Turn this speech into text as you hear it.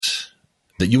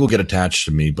that you will get attached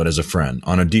to me, but as a friend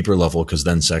on a deeper level, because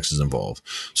then sex is involved.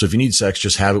 So if you need sex,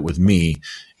 just have it with me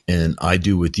and I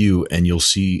do with you, and you'll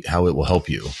see how it will help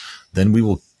you. Then we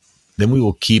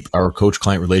will keep our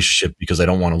coach-client relationship because I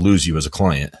don't want to lose you as a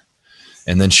client.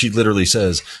 And then she literally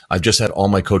says, I've just had all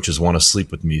my coaches want to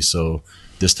sleep with me, so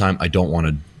this time I don't want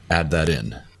to add that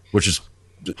in, which is,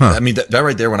 I mean, that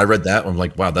right there, when I read that, I'm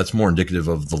like, wow, that's more indicative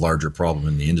of the larger problem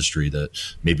in the industry that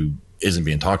maybe isn't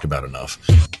being talked about enough.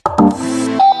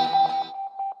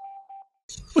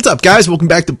 What's up, guys? Welcome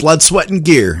back to Blood, Sweat, and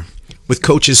Gear with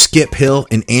coaches Skip Hill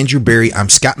and Andrew Berry. I'm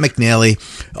Scott McNally.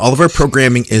 All of our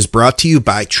programming is brought to you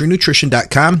by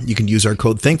TrueNutrition.com. You can use our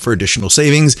code THINK for additional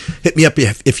savings. Hit me up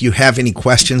if you have any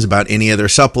questions about any other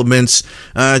supplements.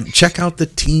 Check out the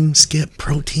Team Skip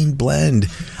Protein Blend.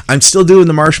 I'm still doing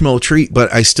the marshmallow treat,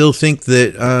 but I still think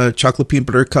that chocolate peanut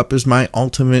butter cup is my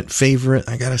ultimate favorite.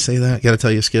 I gotta say that. I gotta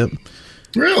tell you, Skip.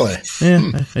 Really?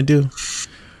 Yeah, I do.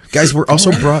 Guys, we're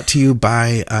also brought to you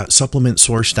by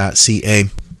supplementsource.ca.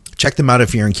 Check them out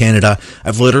if you're in Canada.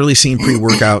 I've literally seen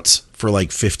pre-workouts for like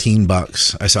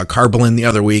 $15. I saw Carbolin the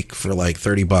other week for like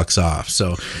 $30 off.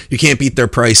 So you can't beat their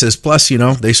prices. Plus, you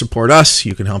know, they support us.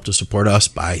 You can help to support us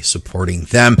by supporting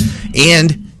them.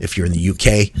 And if you're in the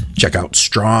UK, check out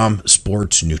Strom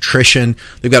Sports Nutrition.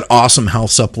 They've got awesome health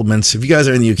supplements. If you guys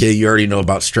are in the UK, you already know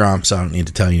about Strom, so I don't need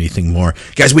to tell you anything more.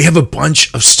 Guys, we have a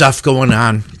bunch of stuff going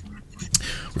on.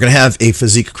 We're going to have a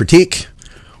physique critique.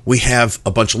 We have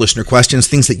a bunch of listener questions,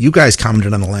 things that you guys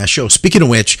commented on the last show. Speaking of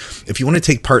which, if you want to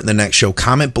take part in the next show,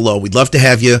 comment below. We'd love to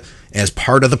have you as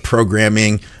part of the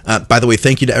programming. By the way,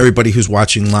 thank you to everybody who's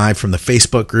watching live from the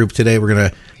Facebook group today. We're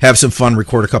going to have some fun,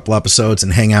 record a couple episodes,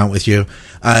 and hang out with you.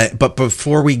 But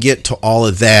before we get to all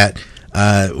of that,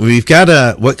 we've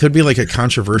got what could be like a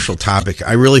controversial topic.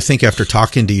 I really think after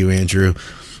talking to you, Andrew,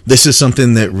 this is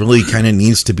something that really kind of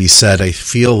needs to be said. I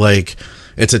feel like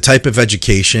it's a type of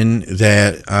education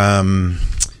that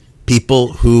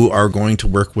people who are going to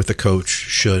work with a coach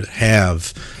should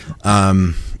have.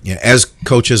 As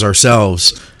coaches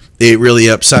ourselves, it really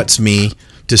upsets me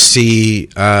to see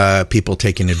people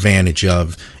taken advantage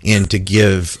of and to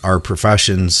give our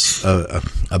professions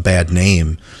a bad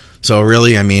name. So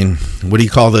really, I mean, what do you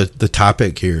call the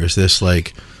topic here? Is this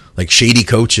like shady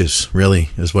coaches, really,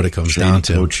 is what it comes down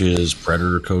to. Coaches,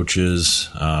 predator coaches.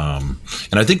 And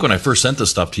I think when I first sent this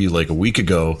stuff to you like a week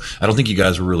ago, I don't think you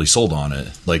guys were really sold on it.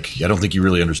 Like, I don't think you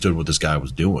really understood what this guy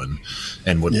was doing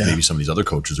and what maybe some of these other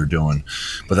coaches are doing.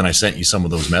 But then I sent you some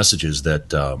of those messages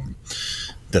that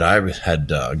I had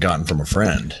gotten from a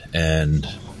friend, and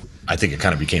I think it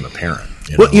kind of became apparent.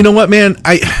 You know what, man?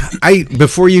 I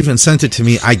before you even sent it to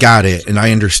me, I got it and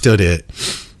I understood it.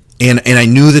 And I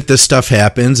knew that this stuff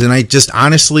happens, and I just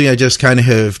kind of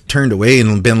have turned away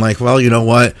and been like, well, you know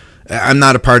what? I'm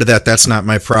not a part of that. That's not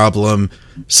my problem.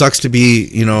 Sucks to be,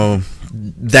 you know,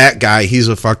 that guy. He's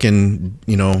a fucking,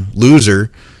 you know,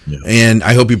 loser. Yeah. And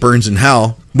I hope he burns in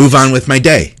hell. Move on with my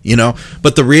day, you know?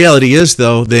 But the reality is,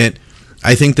 though, that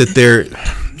I think that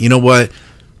you know what?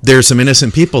 There's some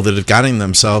innocent people that have gotten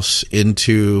themselves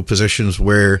into positions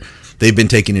where they've been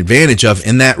taken advantage of,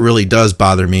 and that really does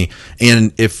bother me.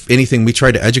 And if anything, we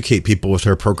try to educate people with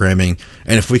our programming,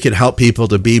 and if we could help people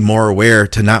to be more aware,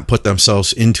 to not put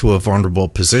themselves into a vulnerable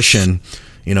position,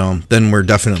 you know, then we're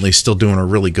definitely still doing a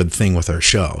really good thing with our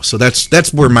show. So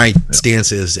that's where my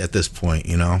stance is at this point,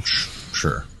 you know.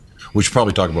 Sure. We should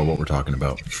probably talk about what we're talking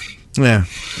about. Yeah,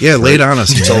 lay it on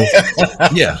us. So,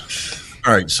 yeah.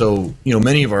 All right, so, you know,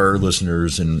 many of our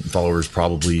listeners and followers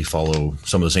probably follow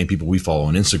some of the same people we follow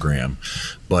on Instagram,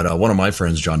 but one of my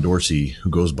friends, John Dorsey, who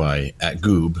goes by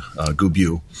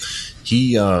 @Goobu,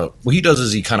 what he does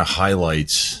is he kind of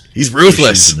highlights. He's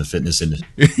ruthless in the fitness industry.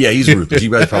 Yeah, he's ruthless. You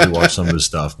guys probably watch some of his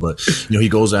stuff, but you know, he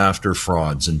goes after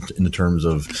frauds in the terms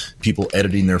of people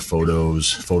editing their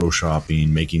photos, photoshopping,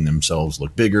 making themselves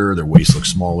look bigger, their waist look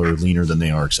smaller, leaner than they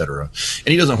are, etc.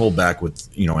 And he doesn't hold back with,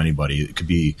 you know, anybody. It could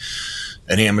be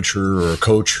an amateur or a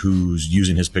coach who's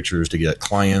using his pictures to get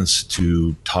clients,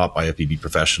 to top IFBB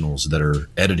professionals that are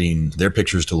editing their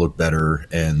pictures to look better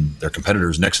and their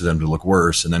competitors next to them to look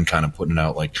worse, and then kind of putting it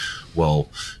out like, well,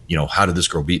 you know, how did this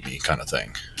girl beat me kind of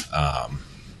thing.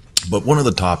 But one of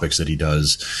the topics that he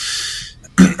does,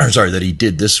 that he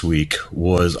did this week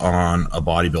was on a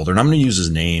bodybuilder. And I'm going to use his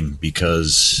name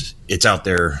because it's out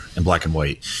there in black and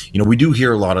white. You know, we do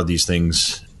hear a lot of these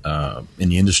things in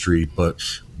the industry, but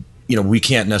you know, we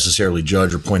can't necessarily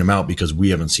judge or point them out because we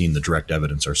haven't seen the direct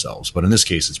evidence ourselves. But in this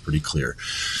case, it's pretty clear.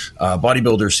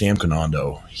 Bodybuilder Sam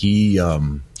Canando, he's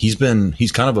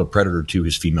kind of a predator to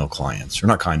his female clients, or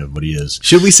not kind of, but he is.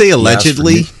 Should we say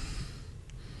allegedly?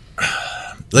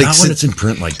 Like, not when it's in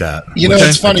print like that. You know,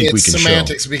 it's funny. It's we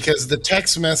semantics because the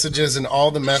text messages and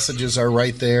all the messages are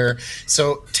right there.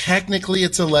 So technically,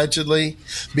 it's allegedly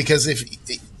because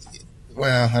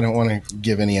well, I don't want to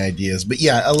give any ideas, but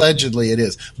yeah, allegedly it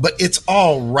is. But it's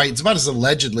all right. It's about as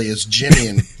allegedly as Jimmy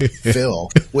and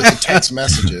Phil with the text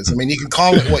messages. I mean, you can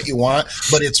call it what you want,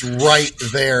 but it's right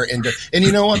there. And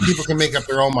you know what? People can make up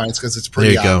their own minds because it's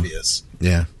pretty obvious.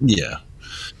 Yeah. Yeah.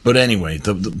 But anyway,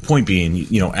 the point being,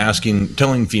 you know,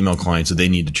 telling female clients that they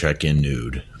need to check in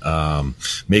nude,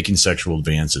 making sexual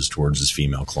advances towards his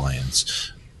female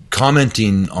clients,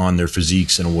 commenting on their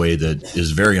physiques in a way that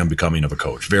is very unbecoming of a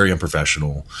coach, very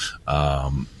unprofessional,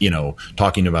 you know,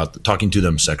 talking to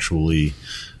them sexually.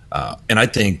 And I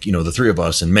think, you know, the three of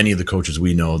us and many of the coaches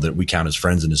we know that we count as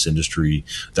friends in this industry,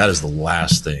 that is the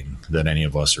last thing that any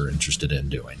of us are interested in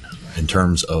doing in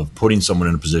terms of putting someone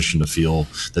in a position to feel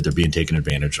that they're being taken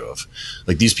advantage of.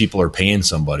 Like, these people are paying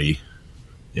somebody.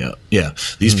 Yeah.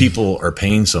 These people are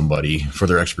paying somebody for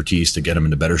their expertise to get them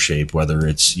into better shape, whether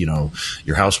it's, you know,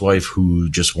 your housewife who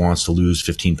just wants to lose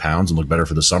 15 pounds and look better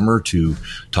for the summer to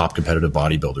top competitive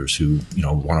bodybuilders who, you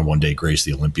know, want to one day grace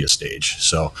the Olympia stage.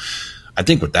 So I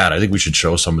think with that, I think we should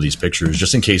show some of these pictures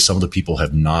just in case some of the people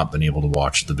have not been able to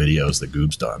watch the videos that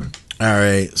Goob's done. All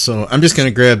right. So I'm just going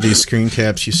to grab these screen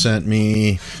caps you sent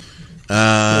me.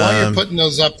 While you're putting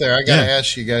those up there, I got to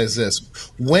ask you guys this.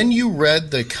 When you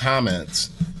read the comments,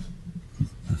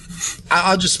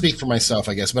 I'll just speak for myself,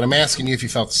 I guess, but I'm asking you if you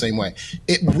felt the same way.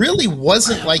 It really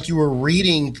wasn't like you were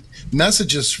reading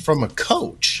messages from a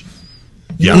coach.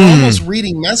 Yeah. You're almost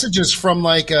reading messages from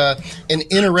like an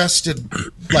interested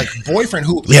like boyfriend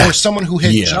or someone who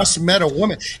had just met a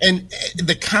woman. And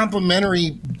the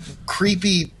complimentary,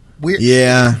 creepy, weird.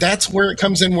 Yeah. That's where it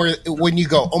comes in when you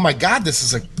go, oh my God, this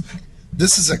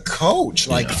is a coach,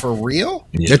 like for real?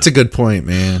 Yeah. That's a good point,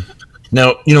 man.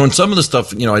 Now, you know, in some of the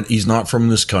stuff, you know, he's not from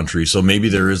this country, so maybe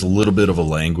there is a little bit of a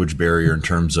language barrier in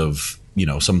terms of, you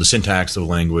know, some of the syntax of the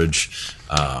language.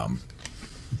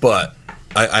 But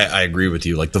I agree with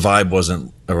you. Like, the vibe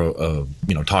wasn't,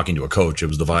 you know, talking to a coach. It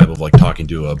was the vibe of like talking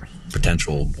to a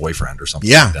potential boyfriend or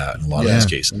something like that in a lot of these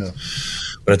cases. Yeah.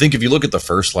 But I think if you look at the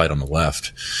first slide on the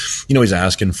left, you know, he's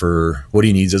asking for what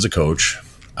he needs as a coach.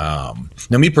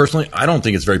 Now, me personally, I don't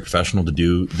think it's very professional to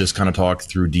do this kind of talk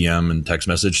through DM and text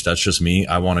message. That's just me.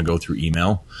 I want to go through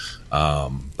email.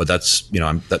 But that's, you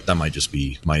know, that might just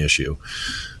be my issue.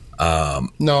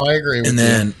 No, I agree with you.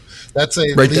 Then that's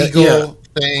a legal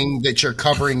thing that you're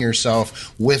covering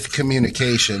yourself with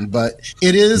communication, but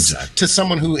it is to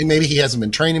someone who maybe he hasn't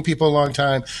been training people a long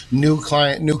time, new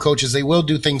coaches, they will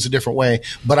do things a different way.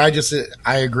 But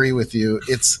I agree with you.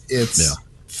 It's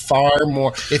far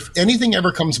more, if anything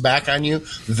ever comes back on you,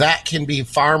 that can be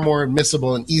far more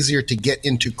admissible and easier to get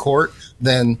into court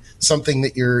than something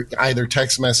that you're either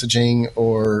text messaging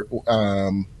or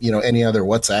you know, any other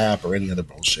WhatsApp or any other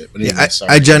bullshit. But anyway,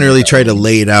 I generally try to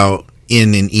lay it out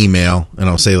in an email, and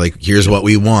I'll say, like, here's what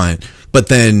we want. But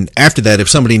then after that, if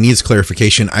somebody needs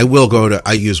clarification, I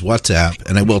use WhatsApp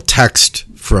and I will text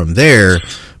from there,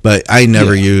 but I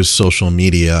never use social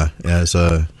media as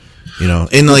a, you know,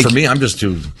 and like, for me, I'm just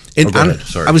too.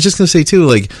 Sorry. I was just going to say too,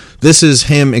 like, this is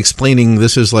him explaining,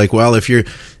 this is like, well, if you're,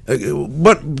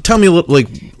 tell me, like,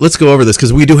 let's go over this,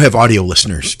 because we do have audio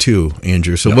listeners too,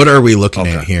 Andrew. So what are we looking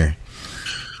at here?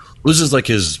 Well, this is like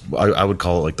his, I would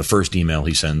call it like the first email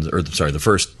he sends, or sorry, the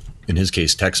first, in his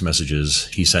case, text messages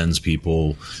he sends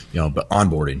people, you know, but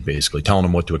onboarding, basically, telling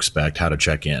them what to expect, how to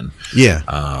check in. Yeah.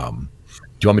 Do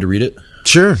you want me to read it?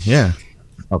 Sure, yeah.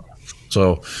 Okay.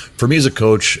 So for me as a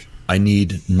coach, I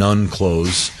need none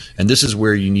clothes. And this is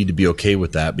where you need to be okay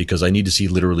with that, because I need to see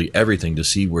literally everything to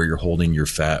see where you're holding your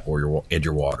fat or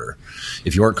your water.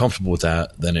 If you aren't comfortable with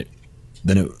that, then it'd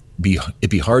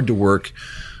be hard to work,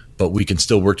 but we can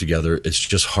still work together. It's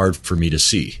just hard for me to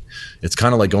see. It's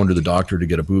kind of like going to the doctor to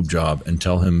get a boob job and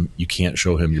tell him you can't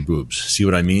show him your boobs. See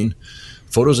what I mean?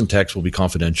 Photos and text will be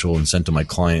confidential and sent to my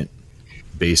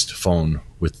client-based phone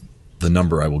with the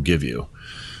number I will give you.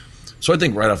 So I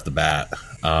think right off the bat,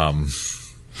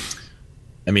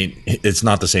 I mean, it's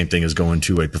not the same thing as going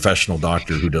to a professional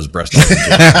doctor who does breast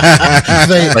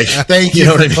augmentation. Thank you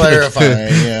for clarifying.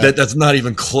 Yeah. That's not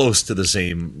even close to the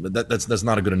same. That's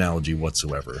not a good analogy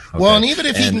whatsoever. Okay? Well, and even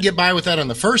if he can get by with that on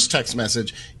the first text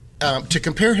message, to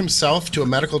compare himself to a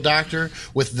medical doctor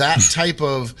with that type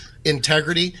of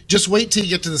integrity, just wait till you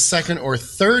get to the second or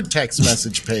third text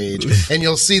message page, and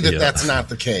you'll see that that's not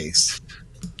the case.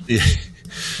 Yeah.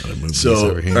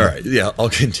 So, all right, I'll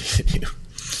continue.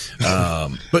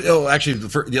 But actually,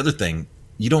 the other thing,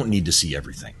 you don't need to see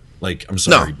everything. Like, I'm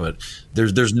sorry, but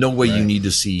there's no way you need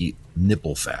to see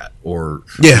nipple fat, or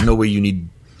there's no way you need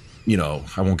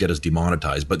I won't get us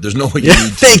demonetized, but there's no way you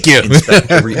need Thank you.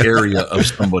 inspect every area of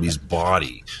somebody's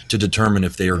body to determine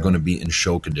if they are going to be in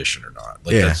show condition or not.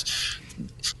 Like that's,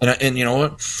 and you know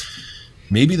what?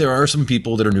 Maybe there are some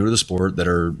people that are new to the sport that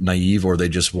are naive, or they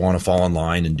just want to fall in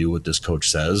line and do what this coach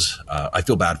says. I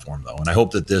feel bad for them though, and I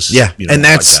hope that this and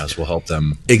that's podcast will help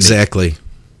them. Exactly.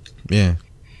 No.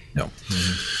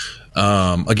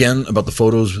 Again, about the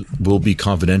photos will be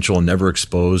confidential and never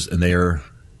exposed, and they are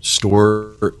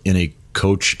stored in a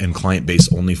coach and client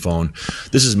base only phone.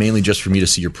 This is mainly just for me to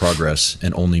see your progress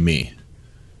and only me.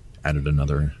 Added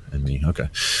another and me. Okay.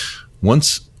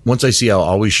 Once I see, I'll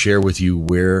always share with you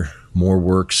where more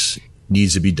works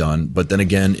needs to be done. But then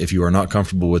again, if you are not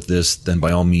comfortable with this, then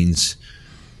by all means,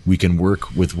 we can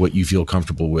work with what you feel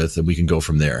comfortable with, and we can go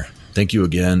from there. Thank you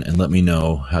again, and let me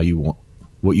know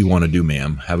what you want to do,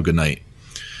 ma'am. Have a good night.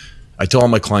 I tell all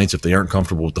my clients, if they aren't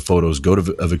comfortable with the photos, go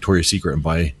to a Victoria's Secret and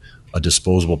buy a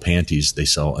disposable panties they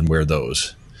sell and wear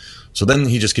those. So then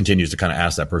he just continues to kind of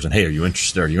ask that person, hey, are you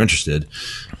interested? Are you interested?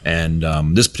 And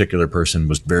this particular person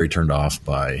was very turned off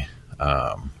by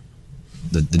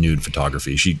the nude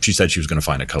photography. She said she was going to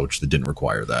find a coach that didn't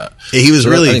require that. Yeah, he was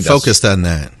really focused on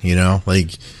that,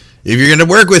 like, if you're going to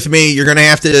work with me, you're going to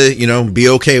have to, be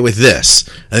okay with this.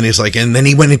 And he's like, and then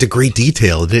he went into great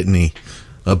detail, didn't he,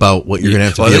 about what you're going to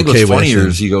have to be okay with. Funny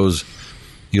is he goes,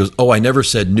 oh, I never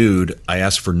said nude. I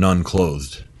asked for none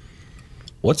clothed.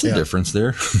 What's the difference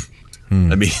there?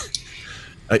 I mean,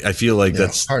 I feel like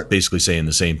that's basically saying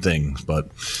the same thing, but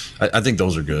I think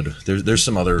those are good. There's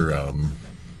some other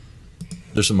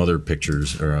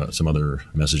pictures or some other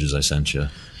messages I sent you.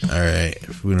 All right,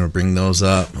 if we're gonna bring those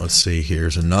up, let's see.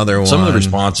 Here's another one. Some of the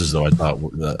responses, though, I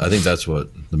think that's what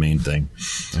the main thing.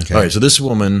 Okay. All right, so this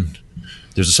woman,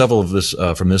 there's several of this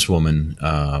from this woman,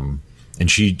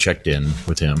 and she checked in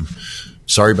with him.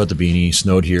 Sorry about the beanie.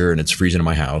 Snowed here and it's freezing in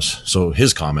my house. So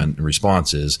his comment and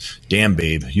response is, damn,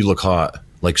 babe, you look hot.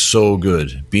 Like, so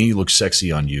good. Beanie looks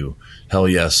sexy on you. Hell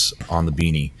yes, on the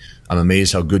beanie. I'm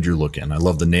amazed how good you're looking. I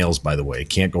love the nails, by the way.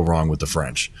 Can't go wrong with the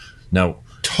French. Now,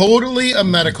 totally a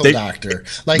medical doctor.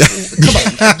 Like, come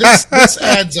on, this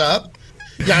adds up.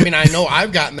 Yeah, I mean, I know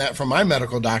I've gotten that from my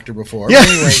medical doctor before. Yeah.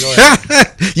 Anyway, go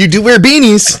ahead. You do wear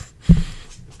beanies.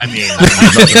 I mean,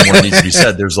 nothing more needs to be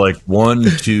said. There's like 1,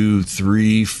 2,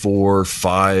 3, 4,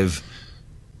 5,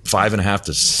 5.5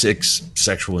 to 6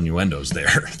 sexual innuendos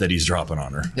there that he's dropping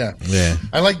on her. Yeah.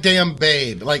 I like damn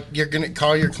babe. Like, you're gonna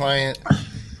call your client.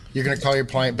 You're gonna call your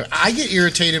client, but I get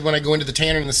irritated when I go into the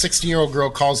tanner and the 16-year-old girl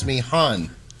calls me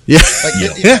hun. Yeah. Like,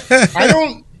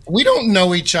 we don't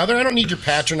know each other. I don't need your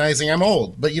patronizing. I'm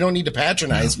old, but you don't need to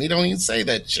patronize me. Don't even say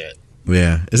that shit.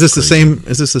 Yeah. Is this the same?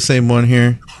 Is this the same one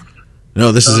here?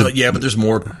 No, this is but there's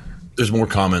more. There's more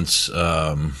comments.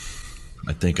 I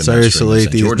think. Sorry to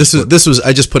delete these. This was.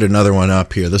 I just put another one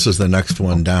up here. This was the next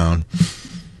one down.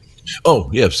 Oh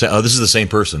yeah, this is the same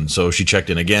person. So she checked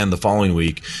in again the following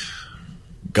week.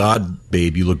 God,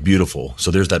 babe, you look beautiful. So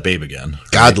there's that babe again.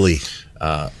 Right? Godly.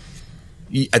 I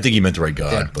think he meant the right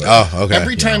God. Yeah. But, okay.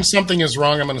 Every time something is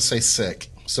wrong, I'm going to say sick.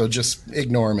 So just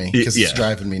ignore me because it's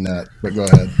driving me nuts. But go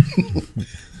ahead.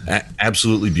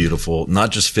 Absolutely beautiful.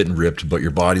 Not just fit and ripped, but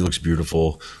your body looks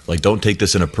beautiful. Like, don't take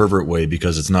this in a pervert way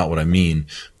because it's not what I mean.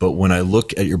 But when I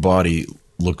look at your body,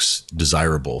 looks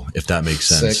desirable, if that makes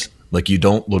sense. Sick. Like, you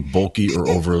don't look bulky or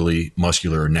overly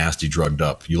muscular or nasty drugged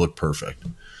up. You look perfect.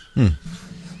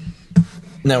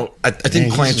 Now, I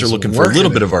think clients are looking for a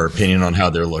little bit of our opinion on how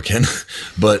they're looking,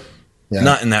 but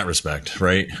not in that respect,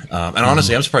 right? And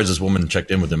honestly, I'm surprised this woman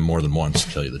checked in with him more than once,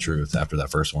 to tell you the truth, after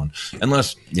that first one.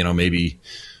 Unless, maybe,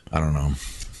 I don't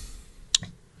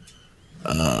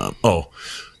know.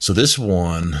 So this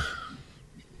one,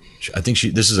 I think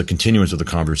this is a continuance of the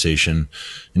conversation.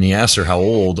 And he asked her, how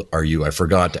old are you? I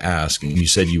forgot to ask. And you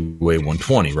said you weigh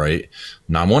 120, right?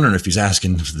 Now I'm wondering if he's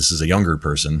asking if this is a younger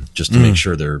person, just to make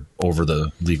sure they're over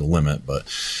the legal limit.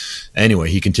 But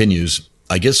anyway, he continues.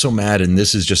 I get so mad, and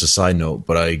this is just a side note,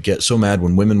 but I get so mad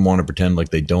when women want to pretend like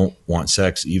they don't want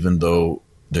sex, even though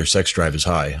their sex drive is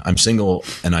high. I'm single,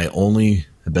 and I only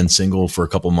have been single for a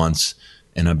couple months,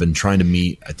 and I've been trying to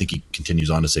meet, I think he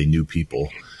continues on to say, new people.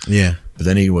 Yeah. But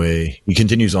then anyway, he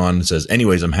continues on and says,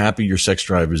 anyways, I'm happy your sex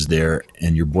drive is there,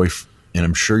 and and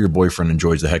I'm sure your boyfriend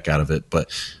enjoys the heck out of it, but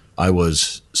I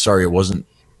was sorry it wasn't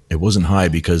high,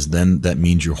 because then that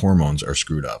means your hormones are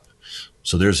screwed up.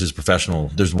 So there's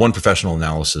one professional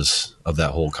analysis of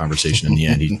that whole conversation in the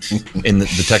end.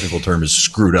 The technical term is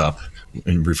screwed up,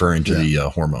 in referring to the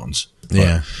hormones.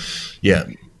 But, yeah.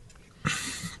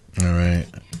 All right.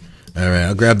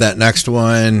 I'll grab that next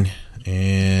one.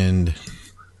 And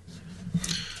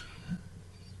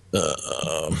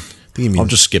I'll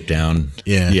just skip down.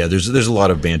 Yeah. There's a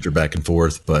lot of banter back and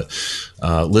forth, but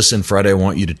listen, Friday, I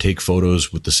want you to take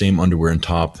photos with the same underwear and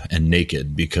top and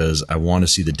naked because I want to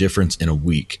see the difference in a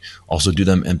week. Also, do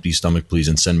them empty stomach, please,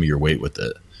 and send me your weight with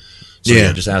it.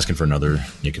 So just asking for another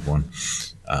naked one.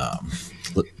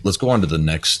 Let's go on to the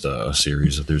next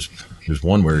series. There's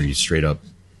one where he straight up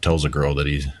tells a girl that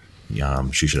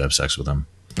she should have sex with him.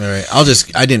 All right,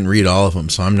 I didn't read all of them,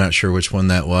 so I'm not sure which one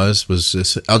that was. Was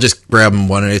this? I'll just grab them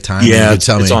one at a time. Yeah, it's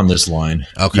on this line.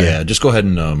 Okay. Yeah, just go ahead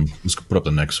and let's put up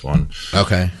the next one.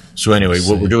 Okay. So anyway,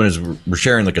 what we're doing is we're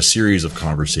sharing like a series of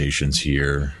conversations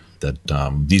here that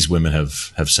these women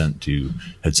had sent to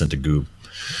Goop.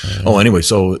 Anyway,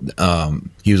 so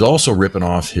he was also ripping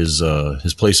off his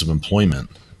place of employment.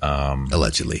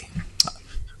 Allegedly.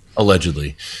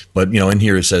 But in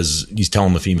here it says he's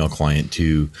telling the female client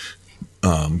to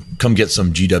come get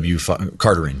some GW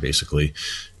cartering, basically.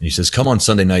 And he says, come on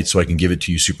Sunday night so I can give it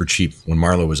to you super cheap when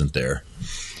Marlo isn't there.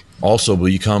 Also, will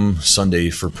you come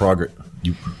Sunday for progress?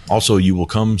 You will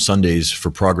come Sundays for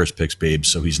progress pics, babe,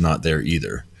 so he's not there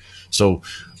either. So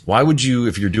why would you,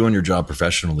 if you're doing your job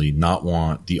professionally, not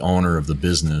want the owner of the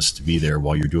business to be there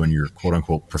while you're doing your quote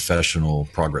unquote professional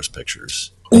progress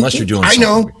pictures? Unless you're doing I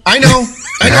know.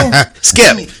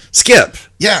 Skip.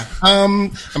 Yeah.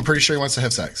 I'm pretty sure he wants to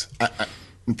have sex.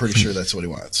 I'm pretty sure that's what he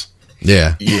wants.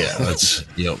 Yeah. Yeah. That's,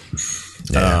 yep.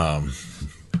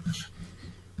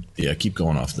 Keep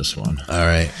going off this one. All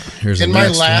right. Here's and the my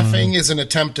next laughing one. is an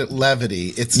attempt at levity.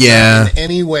 It's not in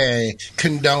any way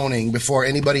condoning before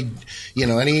anybody,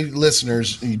 any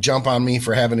listeners jump on me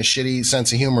for having a shitty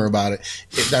sense of humor about it.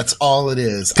 That's all it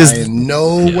is. I in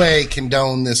no way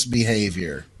condone this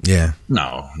behavior. Yeah.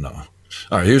 No.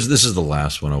 All right. This is the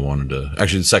last one I wanted to,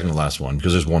 actually the second to last one,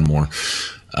 because there's one more.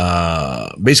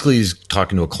 Basically he's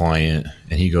talking to a client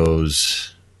and he goes,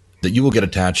 that you will get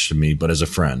attached to me, but as a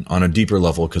friend on a deeper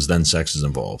level, because then sex is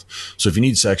involved. So if you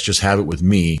need sex, just have it with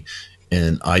me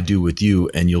and I do with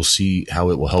you, and you'll see how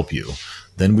it will help you.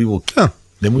 Then we will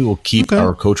keep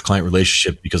our coach-client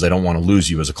relationship because I don't want to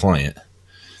lose you as a client.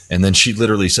 And then she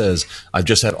literally says, I've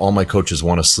just had all my coaches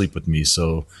want to sleep with me,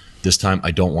 so this time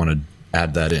I don't want to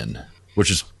add that in,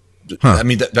 which is, I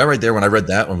mean, that right there, when I read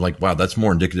that, I'm like, wow, that's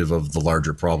more indicative of the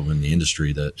larger problem in the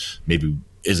industry that maybe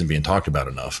isn't being talked about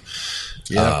enough.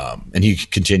 Yeah. And he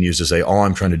continues to say, all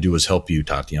I'm trying to do is help you,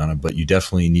 Tatiana, but you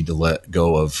definitely need to let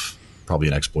go of probably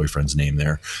an ex-boyfriend's name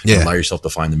there. And allow yourself to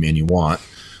find the man you want.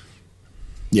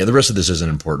 Yeah. The rest of this isn't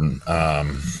important.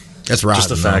 That's right. Just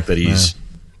the fact that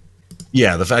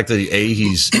the fact that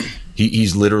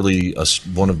he's literally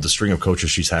one of the string of coaches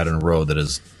she's had in a row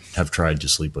that have tried to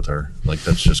sleep with her. Like,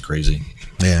 that's just crazy.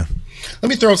 Yeah. Let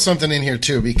me throw something in here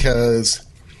too, because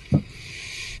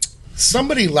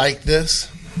somebody like this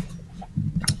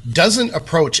doesn't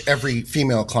approach every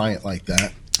female client like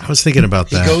that. I was thinking about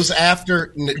that. He goes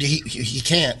after, he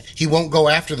can't. He won't go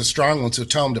after the strong ones who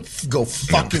tell him to go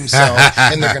fuck himself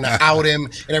and they're going to out him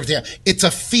and everything. It's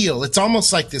a feel. It's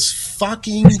almost like this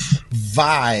fucking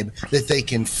vibe that they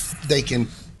can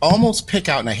almost pick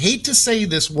out. And I hate to say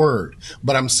this word,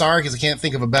 but I'm sorry because I can't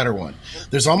think of a better one.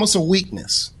 There's almost a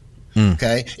weakness.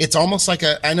 Okay, it's almost like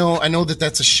I know that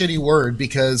that's a shitty word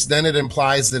because then it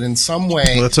implies that in some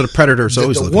way, that's what a predator is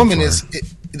always looking for. The woman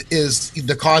is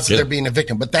the cause that they're being a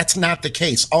victim, but that's not the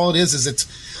case. All it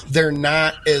is they're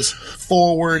not as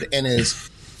forward and as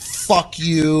fuck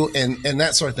you and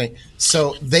that sort of thing.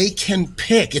 So they can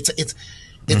pick. It's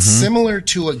similar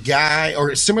to a guy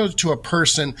or similar to a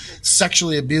person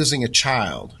sexually abusing a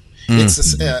child. It's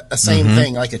a same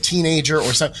thing, like a teenager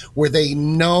or something, where they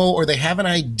know or they have an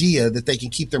idea that they can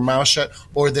keep their mouth shut,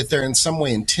 or that they're in some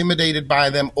way intimidated by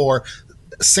them, or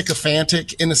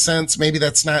sycophantic in a sense. Maybe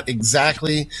that's not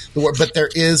exactly the word, but there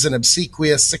is an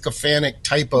obsequious, sycophantic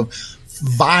type of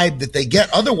vibe that they get.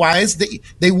 Otherwise,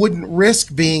 they wouldn't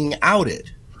risk being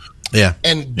outed. Yeah.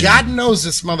 And God knows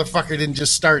this motherfucker didn't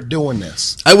just start doing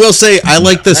this. I will say, I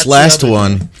like this last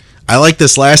one. I like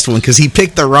this last one because he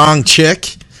picked the wrong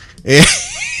chick.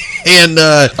 And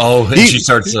she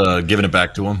starts giving it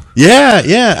back to him.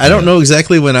 Yeah. I don't know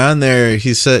exactly what on there.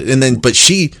 He said, and then, but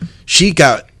he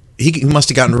must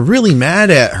have gotten really mad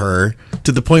at her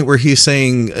to the point where he's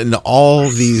saying in all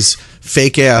these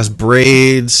fake ass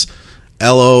braids,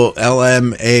 LMAO,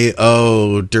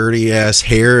 dirty ass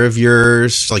hair of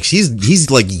yours. Like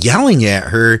he's like yelling at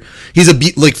her.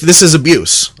 Like this is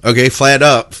abuse. Okay, flat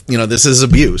up. This is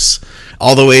abuse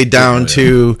all the way down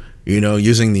to.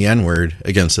 Using the N-word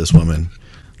against this woman.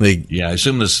 Like, yeah, I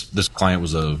assume this client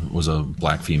was a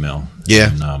black female.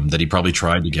 Yeah. And, that he probably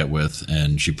tried to get with,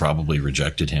 and she probably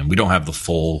rejected him. We don't have the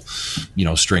full,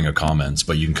 string of comments,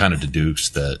 but you can kind of deduce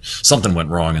that something went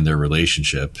wrong in their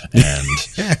relationship, and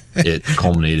it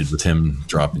culminated with him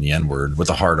dropping the N-word with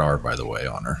a hard R, by the way,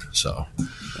 on her. So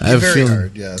I have a feeling,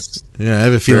 hard, yes. Yeah, I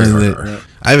have a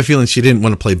feeling she didn't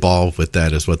want to play ball with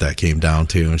that. Is what that came down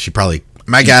to, and she probably.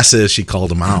 My guess is she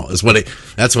called him out.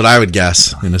 That's what I would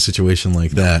guess in a situation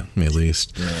like that, at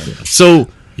least. Yeah. So,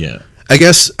 yeah, I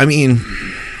guess, I mean,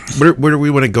 where do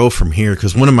we want to go from here?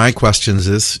 Because one of my questions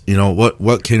is,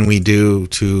 what can we do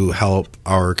to help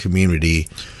our community?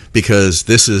 Because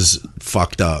this is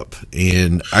fucked up,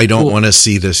 and I don't want to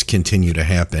see this continue to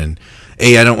happen.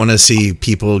 I don't want to see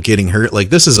people getting hurt.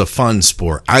 Like, this is a fun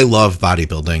sport. I love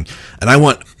bodybuilding, and I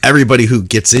want everybody who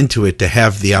gets into it to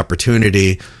have the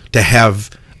opportunity to have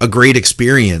a great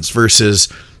experience versus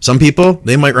some people,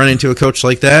 they might run into a coach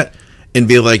like that and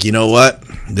be like, you know what,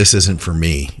 this isn't for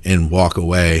me, and walk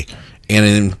away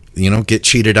and then, get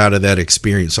cheated out of that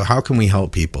experience. So how can we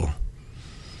help people?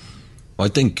 Well, I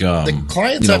think, the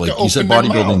clients have to you said open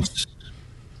their bodybuilding. mouths.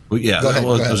 Well, yeah, Go ahead, I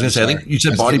was going to say, I think you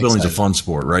said bodybuilding is a fun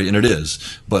sport, right? And it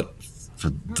is, but for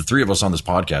the three of us on this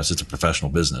podcast, it's a professional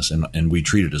business, and we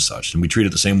treat it as such. And we treat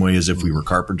it the same way as if we were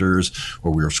carpenters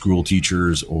or we were school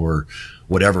teachers or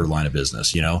whatever line of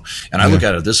business, And I look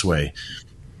at it this way.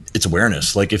 It's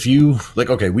awareness. Like,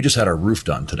 okay, we just had our roof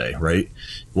done today, right?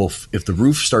 Well, if the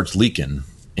roof starts leaking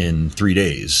in 3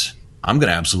 days, I'm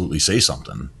going to absolutely say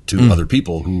something to other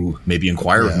people who maybe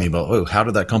inquire with me about, how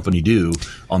did that company do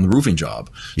on the roofing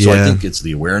job? So I think it's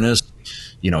the awareness,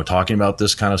 talking about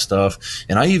this kind of stuff.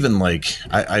 And I even talking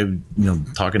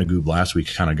to Goob last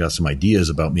week, kind of got some ideas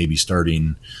about maybe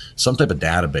starting some type of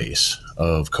database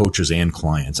of coaches and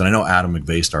clients. And I know Adam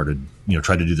McVeigh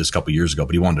tried to do this a couple of years ago,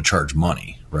 but he wanted to charge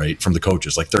money, right, from the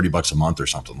coaches, like $30 a month or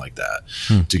something like that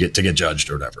to get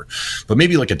judged or whatever. But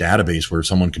maybe like a database where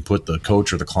someone can put the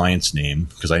coach or the client's name,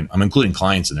 because I'm including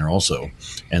clients in there also,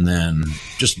 and then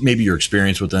just maybe your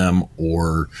experience with them,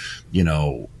 or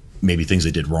maybe things they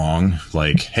did wrong,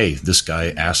 like, hey, this guy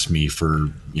asked me for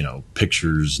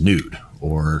pictures nude,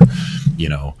 or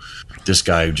this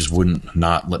guy just wouldn't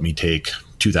not let me take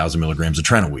 2,000 milligrams of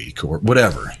Tren a week, or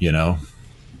whatever,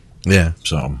 Yeah.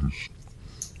 So,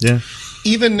 yeah.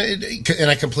 And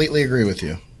I completely agree with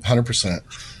you, 100%.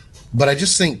 But I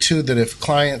just think, too, that if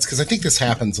clients, because I think this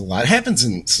happens a lot, it happens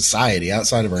in society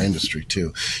outside of our industry,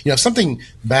 too. If something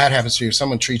bad happens to you, if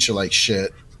someone treats you like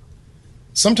shit,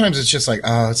 sometimes it's just like,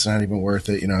 it's not even worth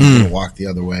it. I'm going to walk the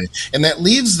other way. And that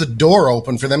leaves the door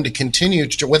open for them to continue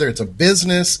to, whether it's a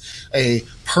business, a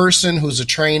person who's a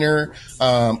trainer,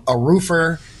 a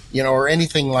roofer, or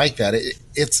anything like that.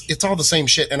 It's all the same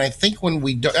shit. And I think when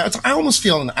we do, I almost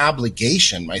feel an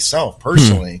obligation myself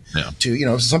personally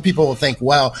to, some people will think,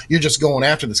 well, you're just going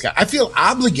after this guy. I feel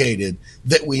obligated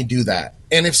that we do that.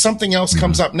 And if something else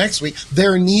comes up next week,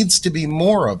 there needs to be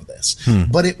more of this.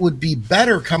 But it would be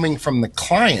better coming from the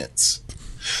clients.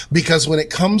 Because when it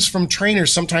comes from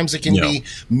trainers, sometimes it can be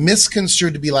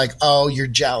misconstrued to be like, oh, you're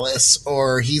jealous,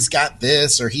 or he's got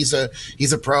this, or he's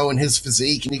a pro in his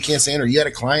physique and you can't stand, or you had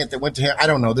a client that went to him. I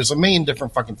don't know. There's a million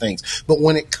different fucking things. But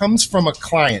when it comes from a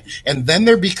client and then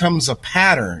there becomes a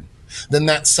pattern, then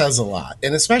that says a lot.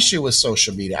 And especially with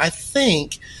social media, I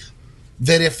think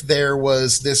that if there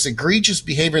was this egregious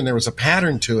behavior and there was a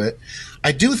pattern to it,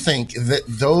 I do think that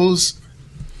those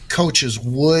coaches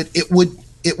would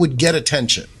get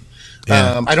attention.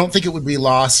 Yeah. I don't think it would be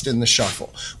lost in the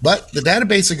shuffle. But the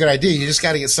database is a good idea. You just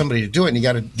got to get somebody to do it, and you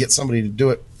got to get somebody to do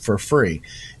it for free.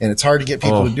 And it's hard to get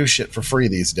people to do shit for free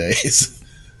these days.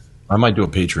 I might do a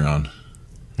Patreon.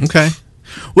 Okay.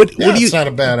 It's not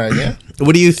a bad idea.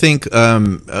 What do you think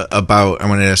about? I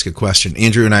want to ask a question.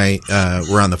 Andrew and I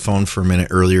were on the phone for a minute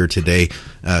earlier today,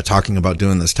 talking about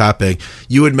doing this topic.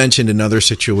 You had mentioned another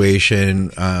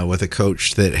situation with a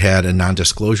coach that had a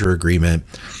non-disclosure agreement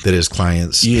that his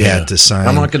clients had to sign.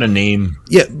 I'm not going to name.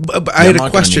 Yeah, but I had a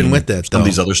question with that, though. Some of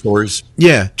these other stories.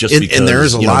 Yeah, just because, and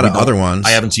there's a lot of other ones.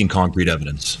 I haven't seen concrete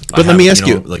evidence. But let me ask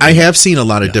you, I have seen a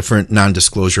lot of different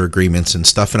non-disclosure agreements and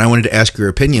stuff, and I wanted to ask your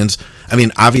opinions. I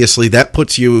mean, obviously, that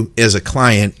puts you as a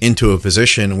client into a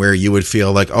position where you would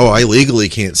feel like, oh, I legally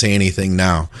can't say anything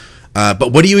now.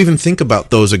 But what do you even think about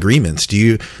those agreements? Do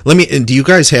you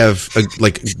guys have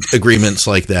agreements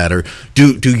like that, or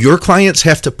do your clients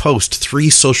have to post 3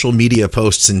 social media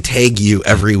posts and tag you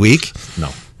every week? No.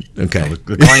 Okay. No,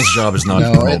 the client's job is not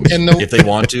to promote if they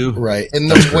want to. Right. And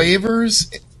the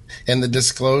waivers and the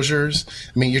disclosures,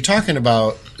 I mean, you're talking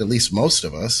about, at least most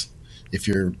of us, if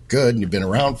you're good and you've been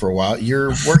around for a while,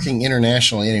 you're working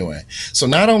internationally anyway. So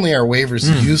not only are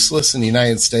waivers useless in the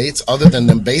United States, other than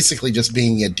them basically just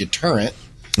being a deterrent,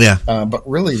 but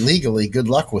really legally, good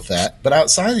luck with that. But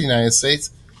outside the United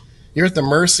States, you're at the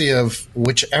mercy of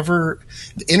whichever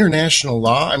international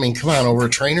law. I mean, come on, over a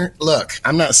trainer. Look,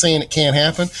 I'm not saying it can't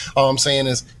happen. All I'm saying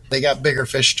is they got bigger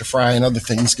fish to fry and other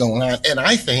things going on. And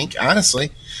I think,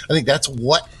 honestly, that's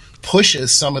what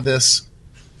pushes some of this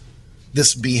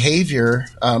behavior,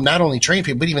 not only training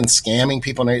people, but even scamming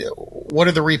people. What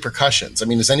are the repercussions? I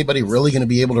mean, is anybody really going to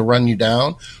be able to run you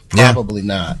down? Probably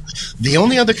not. The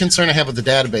only other concern I have with the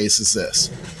database is this.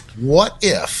 What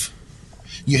if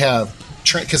you have,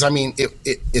 because I mean,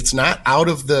 it's not out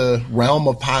of the realm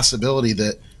of possibility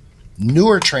that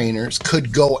newer trainers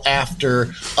could go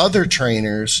after other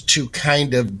trainers to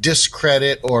kind of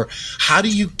discredit, or how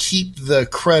do you keep the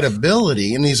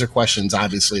credibility? And these are questions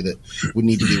obviously that would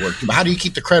need to be worked. But how do you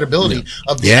keep the credibility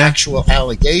of the actual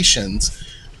allegations?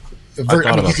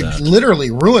 I mean, you could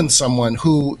literally ruin someone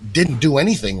who didn't do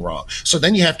anything wrong. So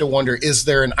then you have to wonder, is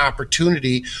there an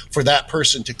opportunity for that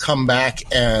person to come back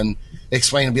and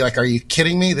explain and be like, are you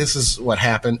kidding me? This is what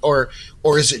happened. Or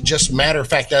is it just matter of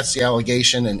fact, that's the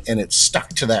allegation and it's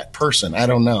stuck to that person? I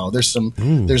don't know.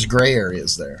 There's gray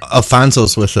areas there.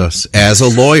 Alfonso's with us as a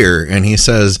lawyer, and he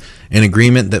says an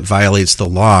agreement that violates the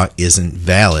law isn't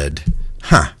valid.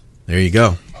 There you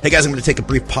go. Hey guys, I'm going to take a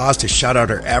brief pause to shout out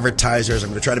our advertisers.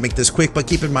 I'm going to try to make this quick, but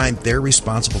keep in mind they're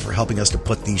responsible for helping us to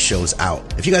put these shows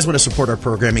out. If you guys want to support our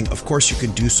programming, of course you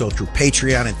can do so through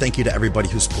Patreon, and thank you to everybody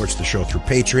who supports the show through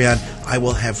Patreon. I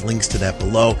will have links to that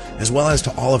below, as well as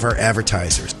to all of our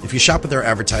advertisers. If you shop with our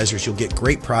advertisers, you'll get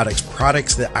great products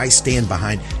that I stand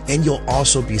behind, and you'll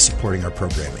also be supporting our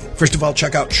programming. First of all,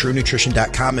 check out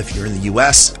TrueNutrition.com if you're in the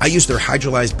U.S. I use their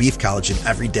hydrolyzed beef collagen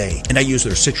every day, and I use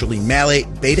their citrulline malate,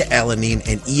 beta-alanine,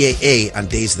 and EAA on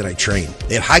days that I train.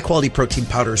 They have high-quality protein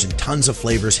powders and tons of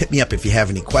flavors. Hit me up if you have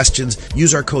any questions.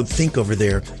 Use our code THINK over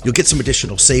there. You'll get some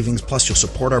additional savings, plus you'll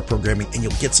support our programming, and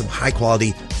you'll get some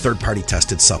high-quality, third-party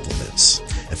tested supplements.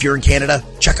 If you're in Canada,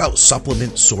 check out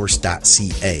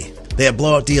supplementsource.ca. They have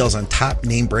blowout deals on top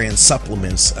name brand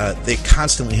supplements. They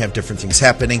constantly have different things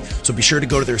happening, so be sure to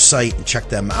go to their site and check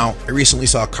them out. I recently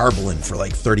saw Carbolin for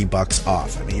like $30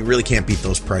 off. I mean, you really can't beat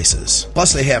those prices.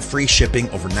 Plus, they have free shipping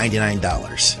over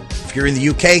 $99. If you're in the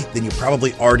UK, then you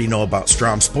probably already know about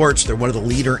Strom Sports. They're one of the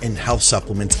leader in health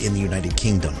supplements in the United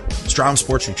Kingdom. Strom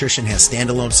Sports Nutrition has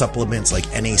standalone supplements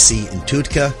like NAC and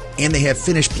Tutka, and they have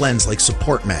finished blends like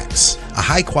Support Max, a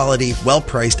high-quality,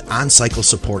 well-priced on-cycle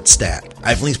support stack. I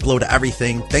have links below to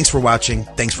everything. Thanks for watching.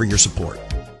 Thanks for your support.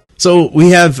 So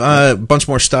we have a bunch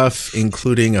more stuff,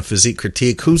 including a physique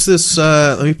critique. Who's this?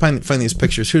 Let me find these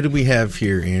pictures. Who do we have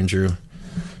here, Andrew?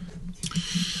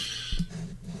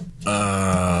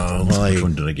 Which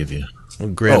one did I give you? We'll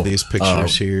grab these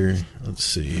pictures here. Let's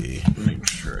see. Make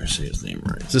sure I say his name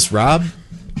right. Is this Rob?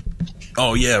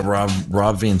 Oh yeah,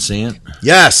 Rob Van Sant.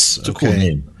 Yes, it's a cool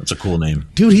name. That's a cool name,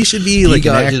 dude. He should be like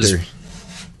an actor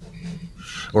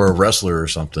or a wrestler or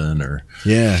something. Or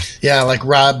yeah, like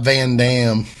Rob Van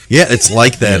Dam. Yeah, it's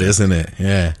like that, isn't it?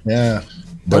 Yeah.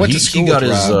 But he got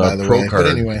his pro card. But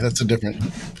anyway, that's a different.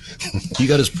 He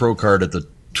got his pro card at the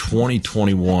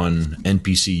 2021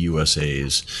 NPC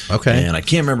USA's. Okay, and I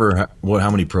can't remember how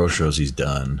many pro shows he's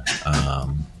done.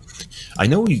 I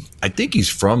know I think he's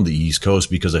from the East Coast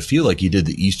because I feel like he did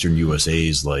the Eastern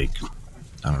USA's like,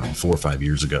 I don't know, 4 or 5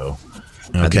 years ago.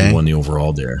 Okay. I think he won the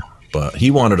overall there. But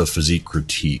he wanted a physique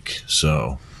critique,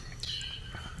 so.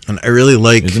 And I really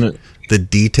like the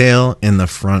detail in the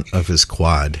front of his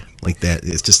quad. Like that.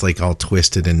 It's just like all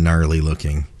twisted and gnarly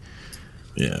looking.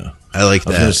 Yeah. I like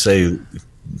that. I was going to say,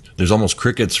 there's almost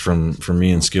crickets from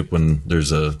me and Skip when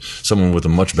there's someone with a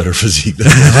much better physique than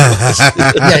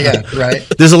right.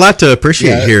 There's a lot to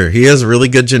appreciate here. He has really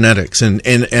good genetics,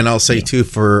 and I'll say too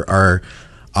for our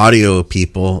audio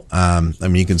people. I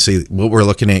mean, you can see what we're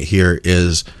looking at here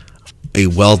is a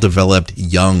well-developed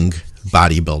young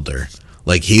bodybuilder.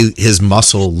 Like his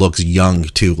muscle looks young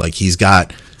too. Like he's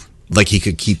got, like he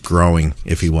could keep growing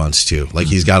if he wants to. Like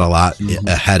he's got a lot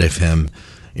ahead of him.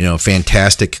 You know,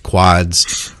 fantastic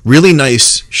quads, really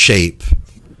nice shape.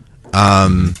 Let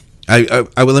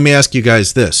me ask you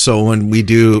guys this. So when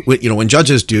when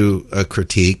judges do a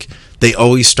critique, they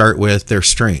always start with their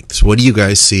strengths. What do you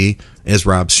guys see as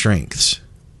Rob's strengths?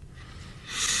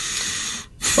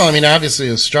 Well, I mean, obviously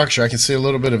his structure. I can see a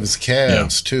little bit of his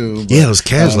calves too. But, those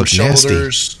calves look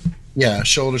shoulders, nasty. Yeah,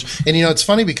 shoulders. And it's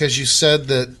funny because you said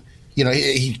that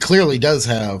he clearly does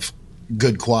have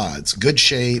good quads, good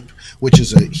shape, which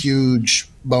is a huge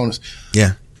bonus.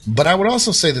 Yeah. But I would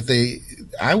also say that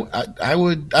I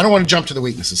don't want to jump to the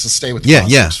weaknesses. Let's stay with the yeah,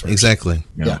 positives first. exactly.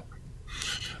 Yeah.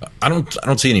 I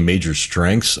don't see any major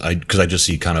strengths. Because I just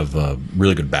see kind of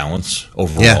really good balance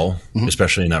overall,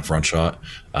 especially in that front shot.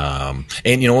 And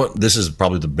you know what? This is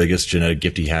probably the biggest genetic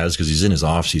gift he has because he's in his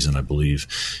off season, I believe.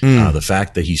 The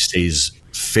fact that he stays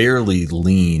fairly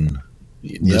lean,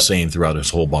 the same throughout his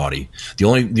whole body. The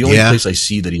only place I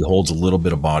see that he holds a little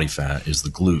bit of body fat is the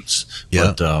glutes.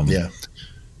 Yeah. But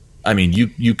I mean,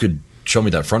 you could show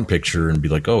me that front picture and be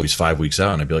like, oh, he's 5 weeks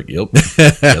out, and I'd be like, yep,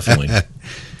 definitely.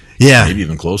 Yeah, maybe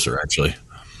even closer, actually.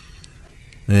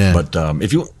 Yeah. But I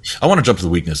want to jump to the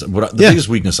weakness. The biggest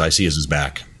weakness I see is his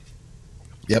back.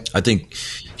 Yep. I think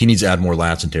he needs to add more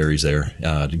lats and teres there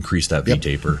to increase that V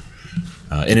taper.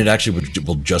 And it actually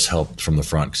will just help from the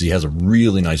front because he has a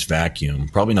really nice vacuum.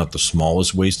 Probably not the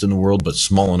smallest waist in the world, but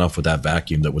small enough with that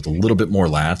vacuum that with a little bit more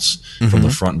lats from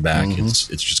the front and back, it's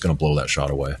just going to blow that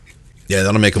shot away. Yeah,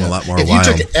 that'll make him a lot more if wild.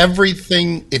 You took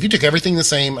everything the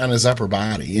same on his upper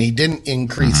body, and he didn't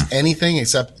increase anything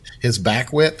except his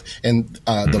back width and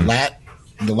the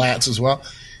lats as well,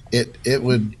 it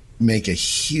would make a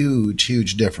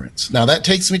huge difference. Now that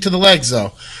takes me to the legs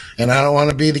though, and I don't want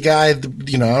to be the guy. I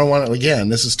don't want to. Again,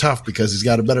 this is tough because he's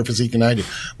got a better physique than I do.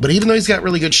 But even though he's got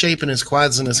really good shape in his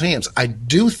quads and his hams, I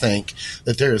do think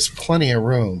that there is plenty of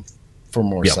room for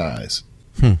more size.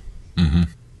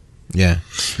 Yeah.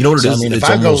 You know what it is? I mean, if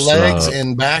I go legs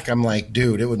and back, I'm like,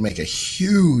 dude, it would make a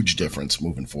huge difference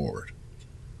moving forward.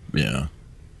 Yeah.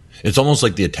 It's almost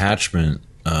like the attachment,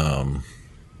 on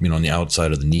the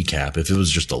outside of the kneecap. If it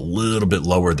was just a little bit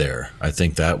lower there, I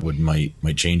think that might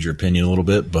change your opinion a little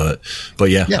bit. But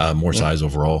more size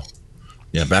overall.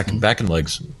 Yeah, back and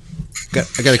legs. I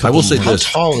got a couple. I will say How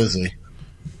this. tall is he?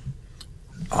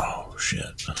 Oh,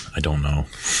 shit. I don't know.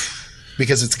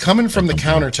 Because it's coming from the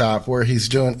countertop where he's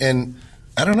doing, and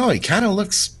I don't know. He kind of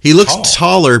looks. He looks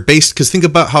taller, because think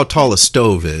about how tall a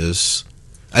stove is.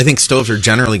 I think stoves are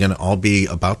generally going to all be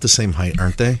about the same height,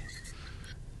 aren't they?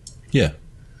 Yeah,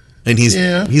 and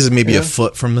he's maybe a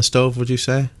foot from the stove. Would you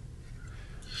say?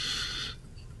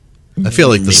 I feel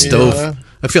like the stove.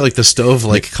 I feel like the stove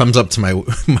comes up to my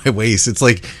waist. It's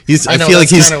like I feel like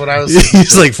he's what I was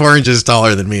he's like 4 inches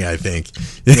taller than me. I think.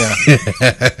 Yeah.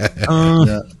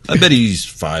 I bet he's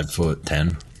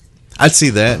 5'10". I'd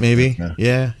see that maybe.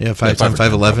 Yeah. 5'10",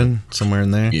 5'11", somewhere in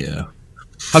there. Yeah.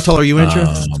 How tall are you, Andrew?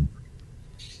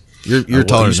 You're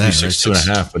taller than that.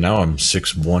 6'2.5", but now I'm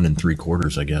 6'1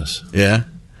 3/4", I guess. Yeah.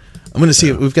 I'm going to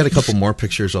see. We've got a couple more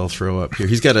pictures I'll throw up here.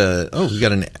 He's got we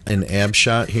got an ab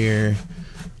shot here.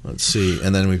 Let's see.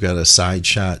 And then we've got a side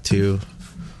shot too.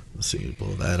 Let's see.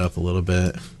 Blow that up a little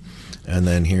bit. And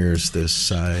then here's this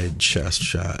side chest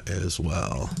shot as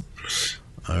well.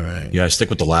 All right. Yeah, I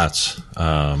stick with the lats.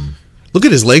 Look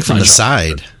at his leg from the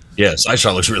side. Yeah, side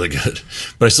shot looks really good.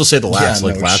 But I still say the lats,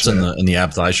 lats in the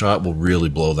ab thigh shot will really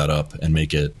blow that up and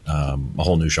make it a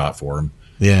whole new shot for him.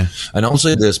 Yeah. And I'll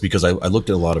say this because I looked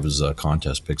at a lot of his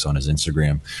contest pics on his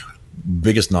Instagram.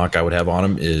 Biggest knock I would have on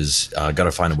him is got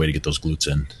to find a way to get those glutes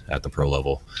in at the pro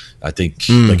level. I think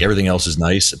everything else is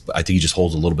nice. I think he just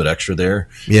holds a little bit extra there.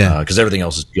 Yeah. Because everything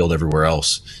else is peeled everywhere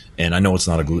else. And I know it's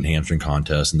not a glute hamstring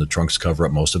contest and the trunks cover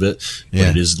up most of it, but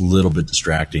it is a little bit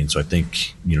distracting. So I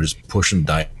think, just pushing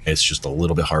diets just a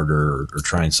little bit harder or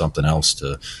trying something else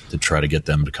to try to get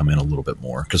them to come in a little bit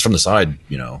more. Because from the side,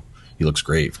 he looks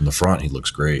great. From the front, he looks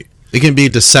great. It can be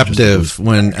deceptive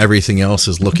when everything else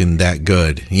is looking that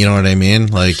good. You know what I mean?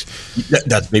 Like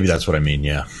maybe that's what I mean.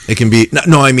 Yeah, it can be.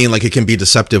 No, I mean it can be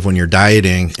deceptive when you're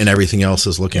dieting and everything else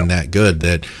is looking that good.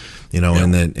 That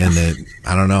and that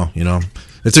I don't know.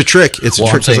 It's a trick. It's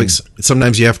a trick.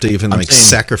 Sometimes you have to even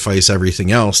sacrifice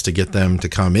everything else to get them to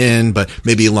come in, but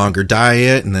maybe a longer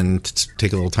diet and then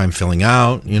take a little time filling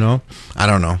out. I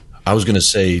don't know. I was going to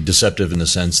say deceptive in the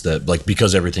sense that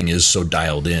because everything is so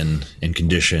dialed in and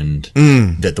conditioned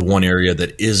that the one area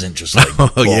that isn't just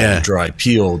dry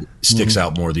peeled sticks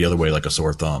out more the other way like a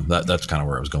sore thumb. That's kind of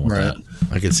where I was going with that.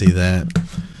 I could see that.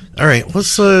 All right.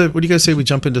 Let's what do you guys say we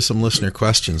jump into some listener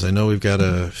questions? I know we've got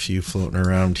a few floating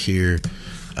around here.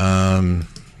 Let's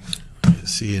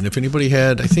see. And if anybody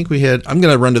I'm going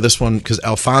to run to this one because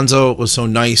Alfonso was so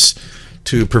nice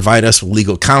to provide us with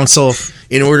legal counsel.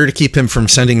 In order to keep him from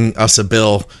sending us a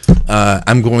bill,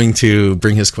 I'm going to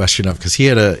bring his question up because he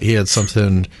had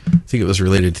something. I think it was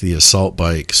related to the assault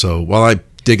bike. So while I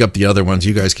dig up the other ones,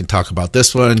 you guys can talk about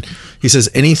this one. He says,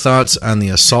 any thoughts on the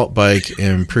assault bike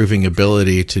improving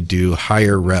ability to do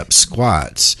higher rep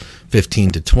squats, 15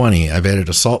 to 20? I've added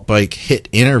assault bike hit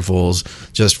intervals,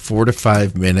 just 4 to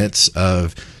 5 minutes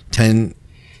of 10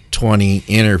 20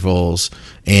 intervals,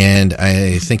 and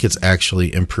I think it's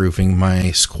actually improving my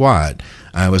squat.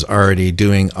 I was already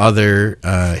doing other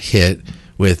HIIT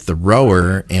with the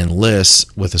rower and LISS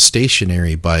with a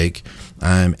stationary bike.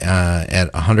 I'm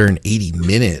at 180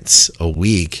 minutes a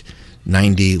week,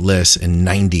 90 LISS and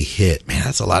 90 HIIT. Man,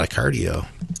 that's a lot of cardio.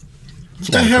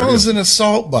 What the hell is an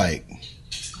assault bike?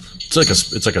 It's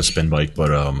like a spin bike, but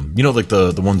you know, like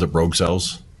the ones that Rogue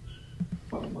sells.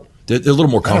 They're a little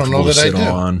more comfortable to sit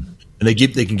on, and they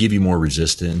can give you more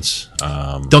resistance.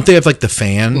 Don't they have like the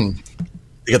fan?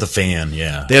 They got the fan,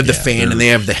 yeah. They have the fan, and they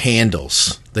have the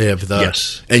handles. They have the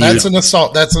yes. And that's an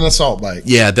assault bike.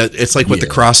 Yeah, it's like what the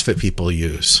CrossFit people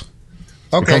use.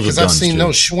 Okay, because I've seen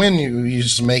those Schwinn you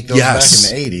used to make those back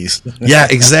in the 80s. Yeah,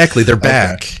 exactly. They're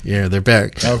back. Okay. Yeah, they're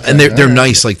back. Okay, and they're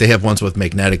nice. Like they have ones with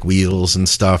magnetic wheels and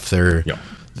stuff. They're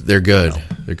good. No.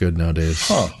 They're good nowadays.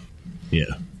 Huh. Yeah.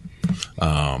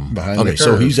 Okay,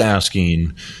 so he's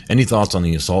asking, any thoughts on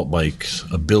the assault bike's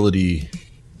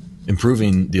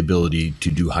improving the ability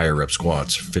to do higher rep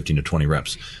squats, 15 to 20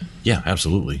 reps? Yeah,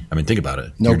 absolutely. I mean, think about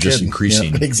it. You're just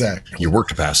increasing your work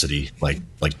capacity like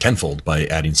tenfold by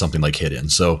adding something like HIIT in.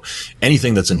 So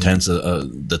anything that's intense,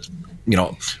 that's, you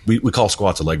know, we call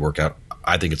squats a leg workout.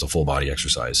 I think it's a full body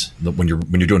exercise. When you're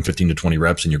doing 15 to 20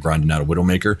 reps and you're grinding out a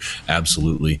Widowmaker,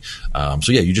 absolutely.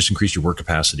 So yeah, you just increase your work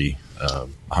capacity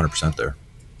 100% there.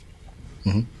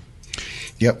 Mm-hmm.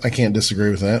 Yep, I can't disagree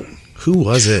with that. Who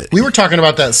was it? We were talking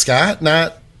about that, Scott.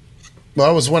 Well,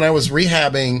 it was when I was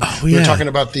rehabbing. We were talking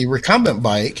about the recumbent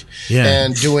bike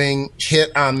and doing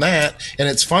HIIT on that. And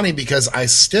it's funny because I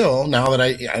still, now that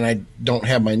I don't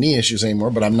have my knee issues anymore,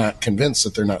 but I'm not convinced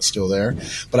that they're not still there.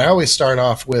 But I always start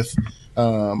off with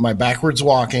my backwards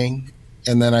walking,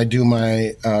 and then I do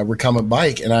my recumbent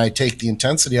bike, and I take the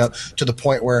intensity up to the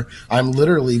point where I'm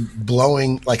literally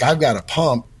blowing, like I've got a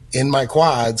pump in my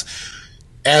quads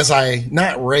as I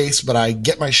not race, but I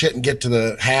get my shit and get to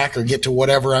the hack or get to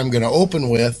whatever I'm going to open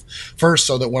with first,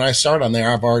 so that when I start on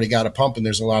there, I've already got a pump and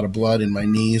there's a lot of blood in my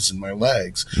knees and my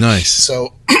legs. Nice.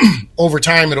 So over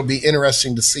time, it'll be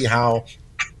interesting to see how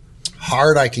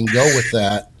hard I can go with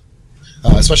that,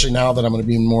 especially now that I'm going to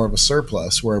be in more of a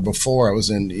surplus, where before I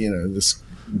was in, this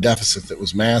deficit that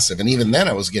was massive. And even then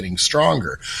I was getting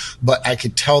stronger, but I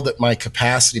could tell that my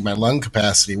lung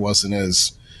capacity wasn't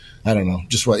as, I don't know,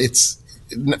 just what it's,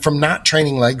 from not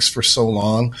training legs for so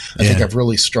long, I think I've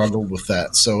really struggled with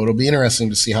that. So it'll be interesting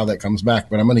to see how that comes back,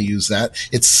 but I'm going to use that.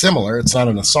 It's similar. It's not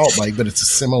an assault bike, but it's a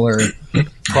similar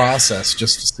process,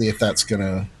 just to see if that's going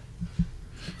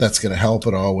to help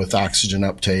at all with oxygen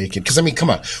uptake. Because, I mean, come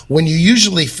on, when you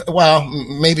usually, well,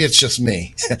 maybe it's just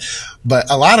me,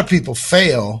 but a lot of people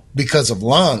fail because of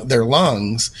their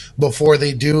lungs before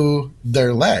they do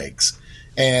their legs.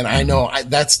 And I know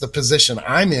that's the position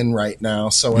I'm in right now.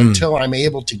 So until I'm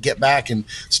able to get back and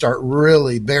start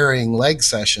really burying leg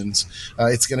sessions,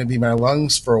 it's going to be my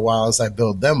lungs for a while as I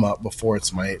build them up before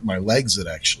it's my legs that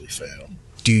actually fail.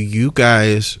 Do you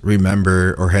guys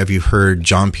remember, or have you heard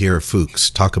Jean-Pierre Fuchs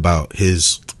talk about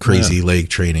his crazy leg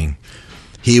training?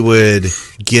 He would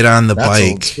get on the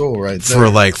bike for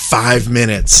like 5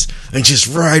 minutes and just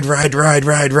ride,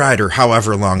 or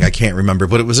however long, I can't remember,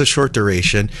 but it was a short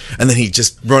duration. And then he'd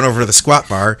just run over to the squat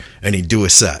bar and he'd do a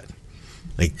set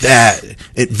like that.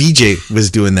 VJ was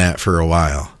doing that for a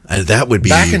while. And that would be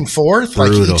back and forth,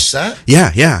 brutal. Like each set.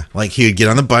 Yeah. Like he would get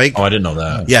on the bike. Oh, I didn't know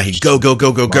that. Yeah, he'd go,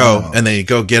 wow. And then he'd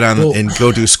go get on and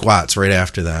go do squats right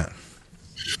after that.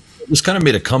 This kind of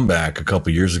made a comeback a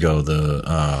couple years ago.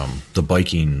 The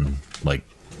biking, like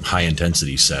high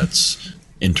intensity sets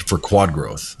for quad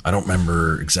growth. I don't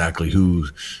remember exactly who.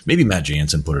 Maybe Matt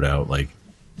Jansen put it out like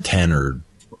 10 or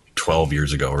 12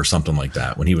 years ago or something like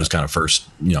that, when he was kind of first,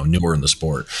 newer in the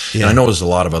sport. Yeah. And I noticed a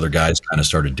lot of other guys kind of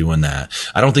started doing that.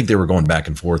 I don't think they were going back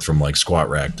and forth from like squat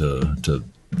rack to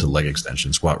leg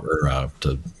extension, squat or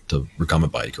to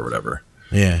recumbent bike or whatever.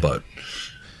 Yeah, but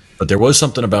there was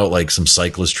something about like some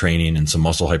cyclist training and some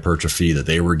muscle hypertrophy that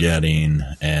they were getting.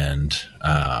 And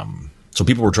so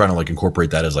people were trying to like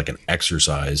incorporate that as like an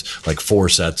exercise, like 4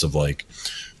 sets of like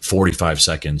 45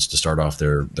 seconds to start off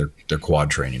their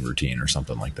quad training routine or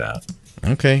something like that.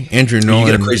 Okay. Andrew Nolan.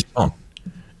 You get a crazy pump.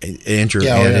 Andrew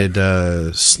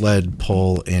added sled,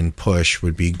 pull, and push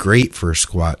would be great for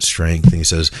squat strength. And he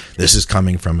says, this is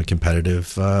coming from a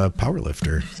competitive power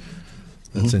lifter.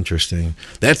 That's interesting.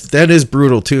 That is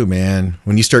brutal too, man.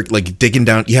 When you start like digging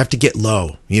down, you have to get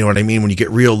low. You know what I mean? When you get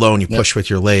real low and you push with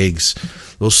your legs,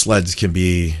 those sleds can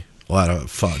be a lot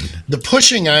of fun. The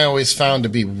pushing I always found to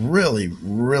be really,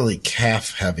 really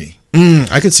calf heavy.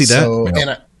 I could see that. So,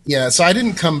 Yeah, so I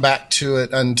didn't come back to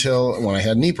it until when I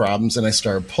had knee problems and I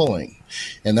started pulling.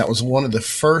 And that was one of the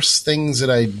first things that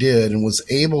I did and was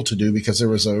able to do because there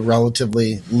was a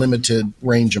relatively limited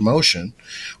range of motion,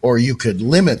 or you could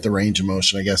limit the range of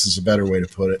motion, I guess is a better way to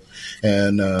put it.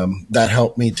 And that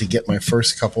helped me to get my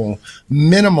first couple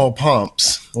minimal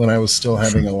pumps when I was still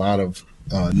having a lot of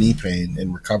knee pain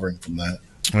and recovering from that.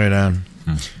 Right on.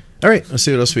 All right, let's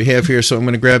see what else we have here. So I'm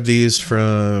going to grab these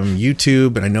from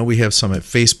YouTube, and I know we have some at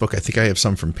Facebook. I think I have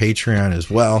some from Patreon as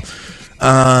well.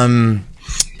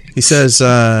 He says,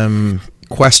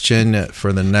 question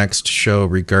for the next show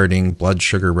regarding blood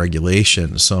sugar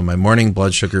regulation. So my morning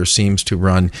blood sugar seems to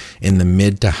run in the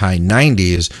mid to high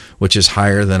 90s, which is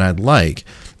higher than I'd like.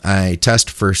 I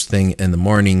test first thing in the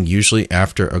morning, usually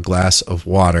after a glass of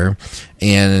water,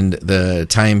 and the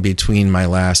time between my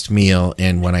last meal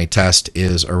and when I test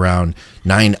is around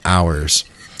 9 hours.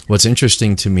 What's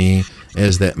interesting to me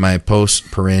is that my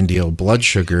postprandial blood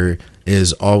sugar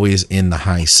is always in the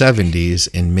high 70s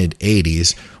and mid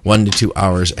 80s, 1 to 2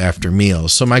 hours after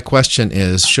meals. So my question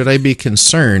is, should I be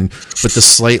concerned with the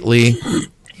slightly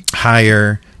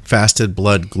higher fasted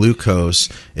blood glucose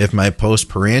if my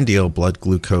postprandial blood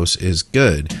glucose is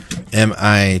good? Am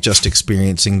I just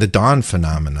experiencing the dawn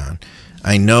phenomenon?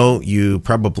 I know you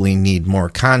probably need more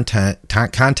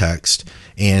context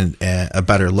and a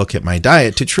better look at my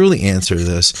diet to truly answer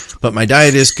this, but my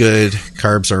diet is good.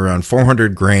 Carbs are around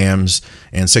 400 grams,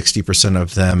 and 60%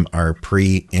 of them are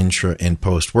pre, intra, and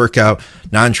post-workout.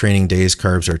 Non-training days,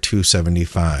 carbs are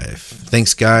 275.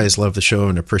 Thanks, guys. Love the show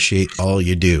and appreciate all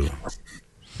you do.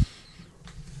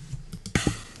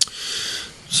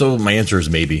 So my answer is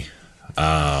maybe.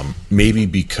 Maybe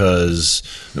because,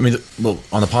 I mean, well,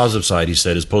 on the positive side, he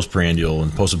said his postprandial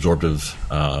and post-absorptive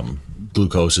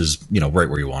glucose is, right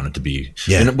where you want it to be.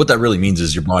 Yeah. And what that really means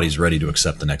is your body's ready to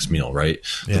accept the next meal, right?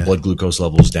 Yeah. The blood glucose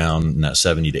level is down in that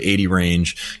 70 to 80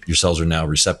 range. Your cells are now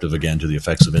receptive again to the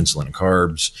effects of insulin and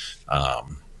carbs.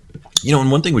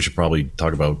 And one thing we should probably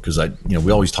talk about, because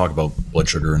we always talk about blood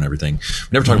sugar and everything. We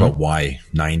never talk about why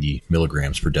 90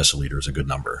 milligrams per deciliter is a good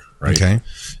number, right? Okay.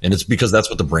 And it's because that's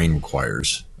what the brain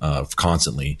requires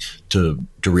constantly to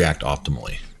react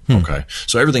optimally. Okay.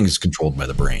 So everything is controlled by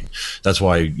the brain. That's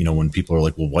why, when people are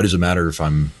like, well, why does it matter if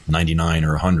I'm 99 or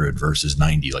 100 versus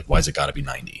 90? Like, why's it got to be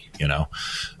 90?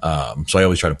 So I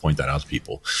always try to point that out to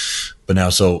people. But now,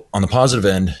 so on the positive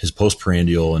end, his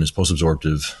postprandial and his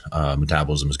post-absorptive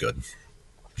metabolism is good,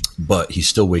 but he's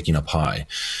still waking up high.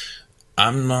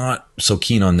 I'm not so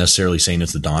keen on necessarily saying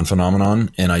it's the dawn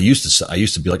phenomenon. And I used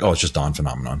to be like, oh, it's just dawn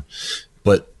phenomenon.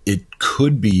 But it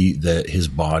could be that his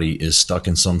body is stuck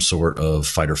in some sort of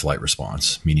fight or flight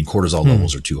response, meaning cortisol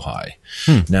levels are too high.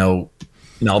 Now,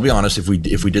 I'll be honest, if we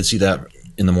did see that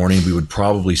in the morning, we would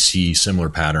probably see similar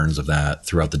patterns of that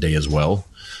throughout the day as well.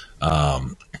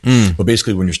 But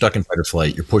basically, when you're stuck in fight or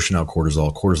flight, you're pushing out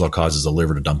cortisol. Cortisol causes the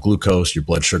liver to dump glucose. Your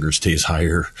blood sugar stays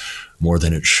higher more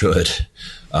than it should.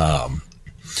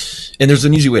 And there's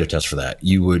an easy way to test for that.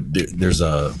 There's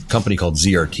a company called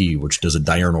ZRT, which does a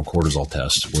diurnal cortisol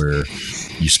test where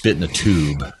you spit in a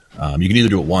tube. You can either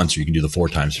do it once or you can do the 4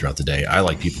 times throughout the day. I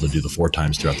like people to do the 4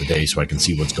 times throughout the day so I can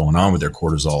see what's going on with their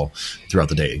cortisol throughout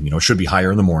the day. It should be higher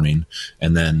in the morning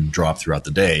and then drop throughout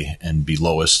the day and be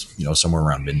lowest, somewhere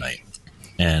around midnight.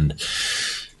 And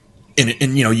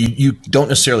you don't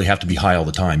necessarily have to be high all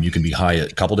the time. You can be high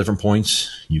at a couple different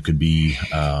points. You could be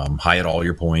high at all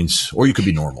your points, or you could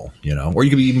be normal, or you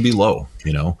could even be low,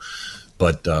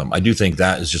 But I do think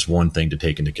that is just one thing to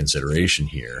take into consideration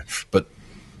here. But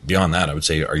beyond that, I would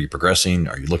say, are you progressing?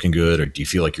 Are you looking good? Or do you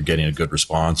feel like you're getting a good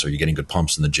response? Are you getting good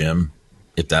pumps in the gym?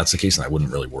 If that's the case, then I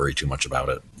wouldn't really worry too much about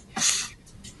it.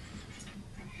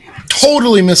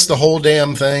 Totally missed the whole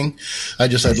damn thing. I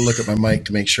just had to look at my mic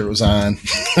to make sure it was on,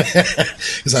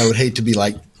 because I would hate to be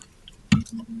like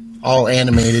all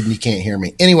animated and you can't hear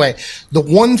me. Anyway, the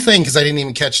one thing, because I didn't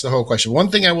even catch the whole question, one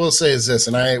thing I will say is this,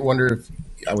 and I wonder if,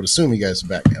 I would assume you guys would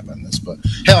back me up on this, but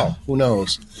hell, who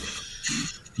knows?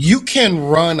 You can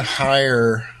run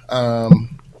higher,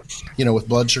 with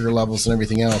blood sugar levels and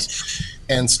everything else,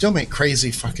 and still make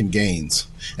crazy fucking gains,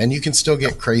 and you can still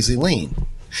get crazy lean.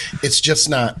 It's just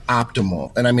not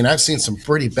optimal. And I mean, I've seen some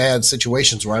pretty bad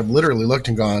situations where I've literally looked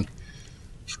and gone,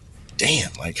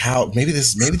 damn, like how maybe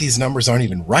these numbers aren't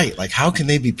even right. Like, how can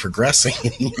they be progressing?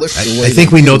 I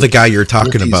think we know the guy you're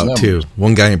talking about too.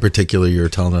 One guy in particular you were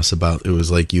telling us about, it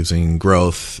was like using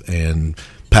growth and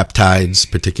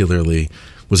peptides particularly,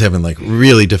 was having like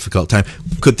really difficult time.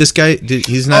 Could this guy,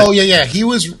 he's not. Oh yeah. He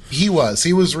was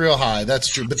real high. That's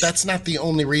true. But that's not the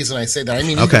only reason I say that. I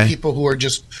mean, even people who are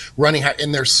just running high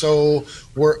and they're just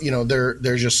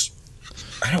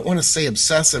I don't want to say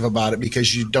obsessive about it,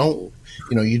 because you don't,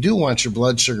 you do want your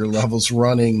blood sugar levels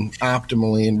running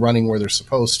optimally and running where they're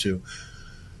supposed to,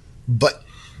 but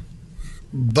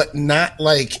not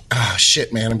like, oh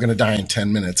shit, man, I'm going to die in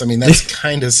 10 minutes. I mean, that's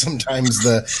kind of sometimes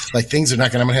things are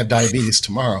not I'm going to have diabetes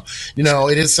tomorrow.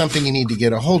 It is something you need to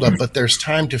get a hold of, but there's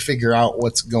time to figure out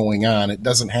what's going on. It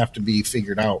doesn't have to be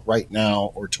figured out right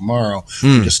now or tomorrow.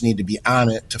 You just need to be on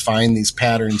it to find these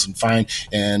patterns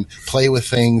and play with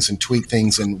things and tweak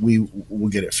things, and we will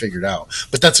get it figured out.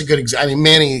 But that's a good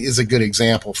Manny is a good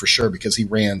example for sure, because he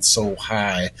ran so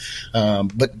high.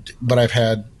 But I've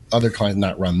had other clients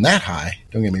not run that high,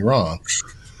 don't get me wrong,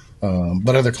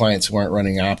 but other clients who aren't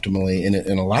running optimally,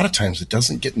 and a lot of times it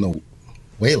doesn't get in the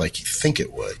way like you think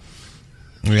it would.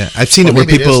 Yeah, I've seen it where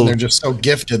people they're just so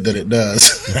gifted that it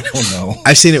does. I don't know.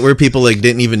 I've seen it where people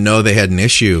didn't even know they had an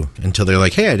issue until they're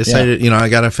like, "Hey, I decided, I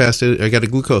got a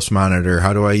glucose monitor.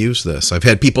 How do I use this?" I've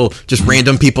had people, just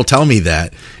random people, tell me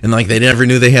that, and they never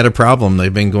knew they had a problem.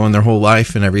 They've been going their whole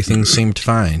life and everything seemed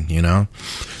fine.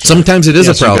 Sometimes it is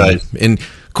a problem. And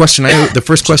the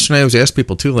first question I always ask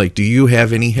people too, do you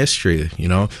have any history,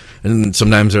 and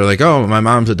sometimes they're like, oh, my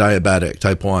mom's a diabetic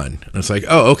type 1, and it's like,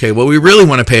 oh, okay, well, we really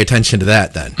want to pay attention to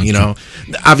that then.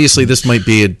 Obviously this might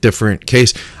be a different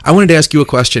case. I wanted to ask you a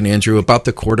question, Andrew, about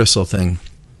the cortisol thing.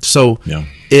 So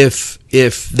if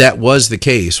that was the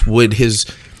case, would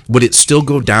it still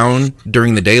go down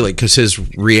during the day, because his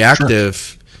reactive,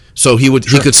 sure. So he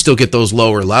could still get those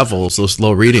lower levels, those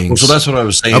low readings. Well, so that's what I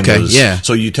was saying. Okay, yeah.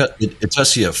 So it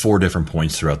tests you at 4 different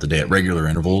points throughout the day at regular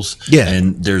intervals. Yeah.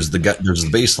 And there's the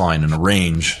baseline and a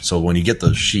range. So when you get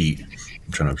the sheet,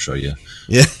 I'm trying to show you.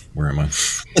 Yeah. Where am I?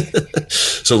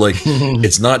 So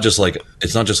it's not just like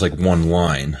one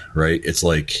line, right? It's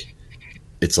like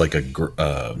a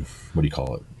what do you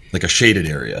call it? Like a shaded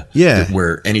area,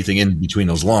 where anything in between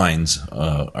those lines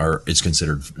is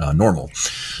considered normal.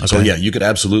 Okay. So you could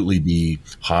absolutely be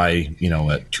high,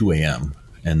 at 2 a.m.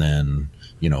 and then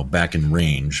back in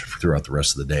range throughout the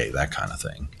rest of the day, that kind of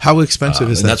thing. How expensive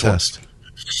is that test?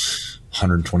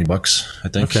 $120, I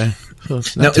think. Okay. Well,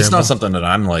 it's not something that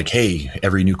I'm like, hey,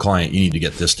 every new client, you need to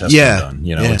get this test done.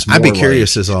 It's I'd be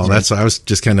curious as all. That's why I was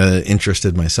just kind of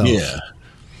interested myself. Yeah.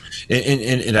 And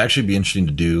it'd actually be interesting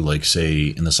to do, say,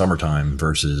 in the summertime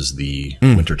versus the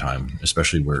wintertime,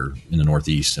 especially where in the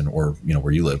Northeast or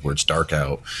where you live, where it's dark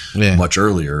out much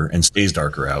earlier and stays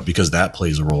darker out, because that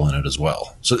plays a role in it as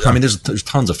well. So, I mean, there's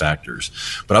tons of factors.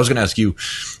 But I was going to ask you,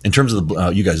 in terms of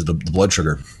the blood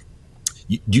sugar,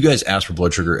 do you guys ask for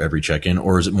blood sugar every check-in,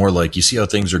 or is it more like you see how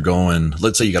things are going?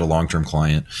 Let's say you got a long-term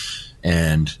client,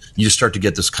 and you just start to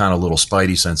get this kind of little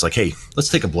spidey sense, like, hey, let's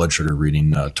take a blood sugar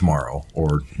reading tomorrow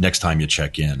or next time you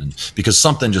check in, and because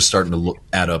something just starting to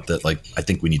add up that, I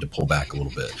think we need to pull back a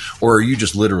little bit. Or are you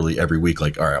just literally every week all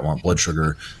right, I want blood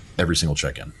sugar every single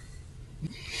check-in?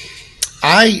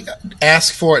 I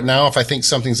ask for it now if I think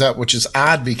something's up, which is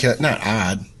odd, because not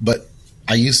odd, but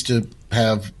I used to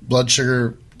have blood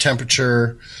sugar,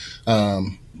 temperature,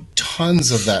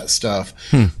 tons of that stuff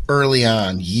early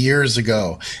on, years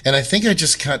ago. And I think I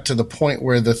just got to the point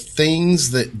where the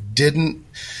things that didn't,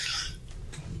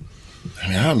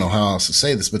 I don't know how else to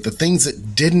say this, but the things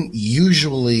that didn't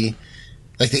usually,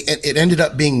 it ended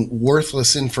up being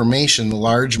worthless information the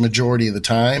large majority of the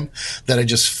time, that I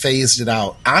just phased it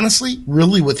out. Honestly,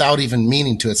 really without even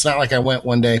meaning to. It's not like I went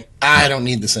one day, I don't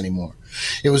need this anymore.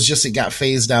 It was just, it got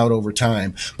phased out over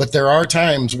time. But there are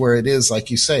times where it is, like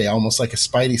you say, almost like a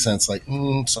spidey sense,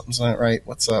 something's not right.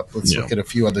 What's up? Let's look at a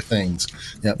few other things.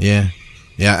 Yep. Yeah.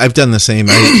 Yeah, I've done the same.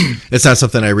 It's not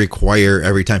something I require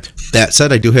every time. That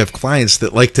said, I do have clients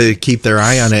that like to keep their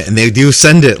eye on it, and they do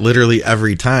send it literally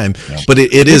every time. Yeah. But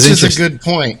it is interesting. Which is a good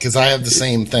point, because I have the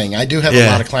same thing. I do have a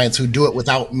lot of clients who do it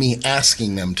without me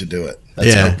asking them to do it.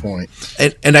 That's my point.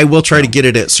 And I will try to get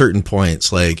it at certain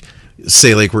points,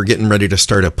 say we're getting ready to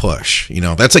start a push,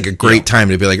 that's a great time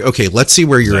to be like, okay, let's see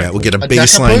where you're at. We'll get a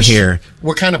baseline here.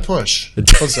 What kind of push?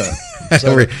 What's that?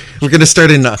 we're going to start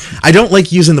in, I don't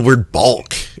like using the word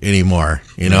bulk anymore,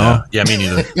 Yeah, me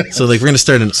neither. So we're going to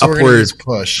start an upward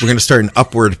push. We're going to start an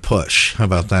upward push. How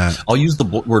about that? I'll use the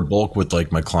word bulk with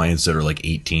my clients that are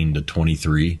 18 to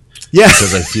 23. Yeah.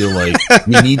 Because I feel like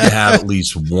we need to have at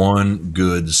least one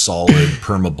good, solid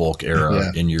perma-bulk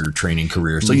era in your training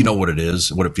career. So you know what it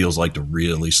is, what it feels like to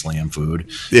really slam food.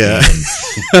 Yeah.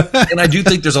 And I do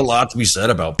think there's a lot to be said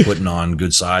about putting on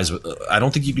good size. I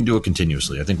don't think you can do it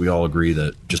continuously. I think we all agree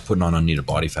that just putting on unneeded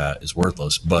body fat is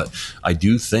worthless. But I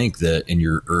do think that in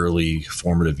your early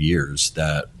formative years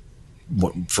that,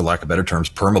 for lack of better terms,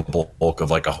 perma-bulk of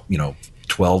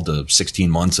 12 12 to 16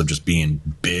 months of just being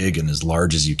big and as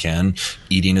large as you can,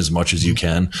 eating as much as you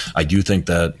can, I do think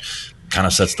that kind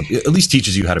of at least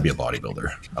teaches you how to be a bodybuilder.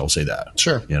 I will say that.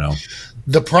 Sure. You know,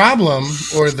 the problem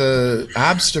or the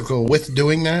obstacle with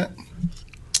doing that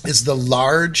is the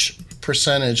large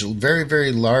percentage, very,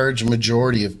 very large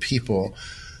majority of people,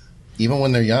 even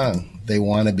when they're young, they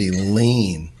want to be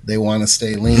lean. They want to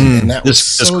stay lean. And that was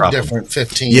so different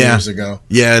 15 years ago.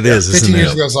 Yeah, it is. 15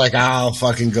 years ago, I was like, I'll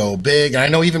fucking go big. And I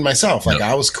know even myself, like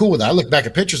I was cool with it. I look back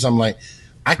at pictures, I'm like,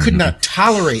 I could not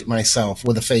tolerate myself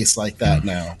with a face like that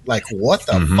now. Like, what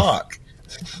the fuck?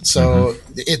 So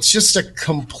it's just a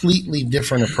completely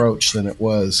different approach than it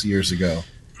was years ago.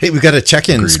 Hey, we got a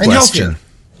check-in question.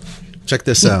 Check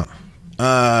this out.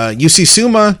 UC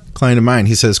Suma, client of mine,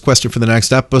 he says, question for the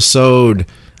next episode.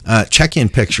 Check-in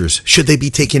pictures. Should they be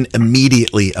taken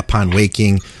immediately upon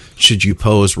waking? Should you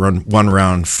pose one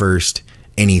round first?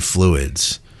 Any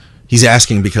fluids? He's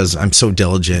asking because I'm so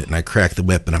diligent and I crack the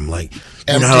whip and I'm like,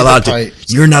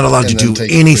 you're not allowed to do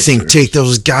anything. Take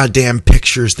those goddamn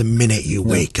pictures the minute you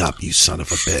wake up, you son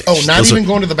of a bitch. Oh, not even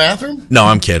going to the bathroom? No,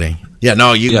 I'm kidding. Yeah,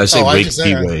 no, you. Yeah, I say wake,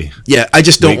 pee, weigh. Yeah, I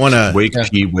just don't want to wake,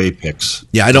 pee, weigh pics.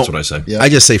 Yeah, I don't. That's what I say. Yeah. I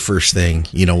just say first thing.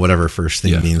 Whatever first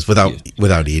thing means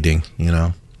without eating.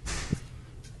 Yeah,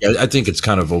 I think it's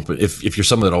kind of open. If you're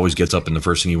someone that always gets up and the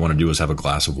first thing you want to do is have a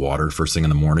glass of water first thing in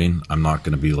the morning, I'm not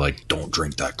going to be like, don't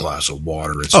drink that glass of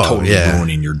water. It's totally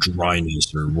ruining your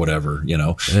dryness or whatever.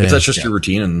 If that's just your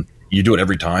routine and you do it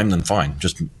every time, then fine.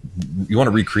 Just you want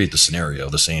to recreate the scenario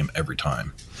the same every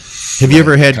time. Have you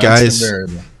ever had guys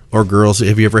or girls?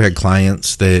 Have you ever had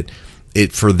clients that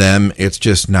for them it's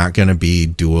just not going to be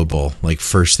doable? Like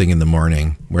first thing in the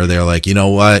morning, where they're like, you know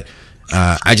what?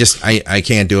 I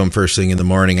can't do them first thing in the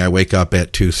morning. I wake up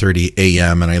at 2:30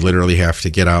 a.m. and I literally have to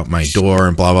get out my door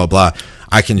and blah, blah, blah.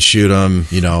 I can shoot them,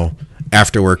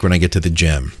 after work when I get to the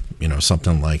gym,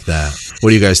 something like that.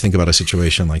 What do you guys think about a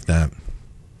situation like that?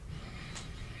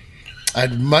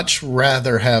 I'd much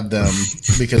rather have them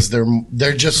because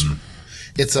they're just,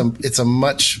 it's a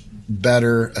much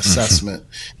better assessment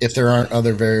if there aren't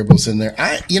other variables in there.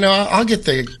 I'll get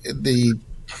the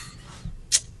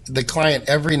client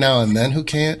every now and then who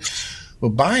can't, but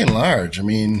by and large, I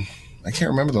mean, I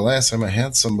can't remember the last time I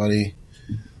had somebody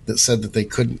that said that they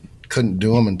couldn't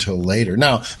do them until later.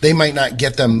 Now they might not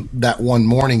get them that one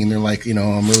morning and they're like,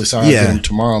 I'm really sorry, I'll get them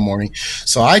tomorrow morning.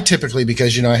 So I typically,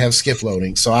 because I have skip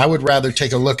loading, so I would rather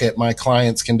take a look at my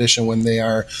client's condition when they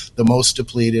are the most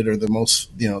depleted or the most,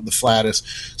 the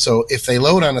flattest. So if they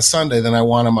load on a Sunday, then I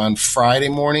want them on Friday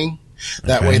morning.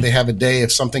 That way they have a day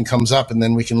if something comes up, and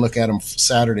then we can look at them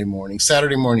Saturday morning.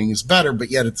 Saturday morning is better, but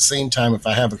yet at the same time, if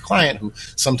I have a client who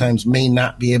sometimes may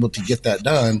not be able to get that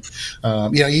done,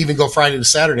 you even go Friday to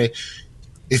Saturday.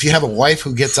 If you have a wife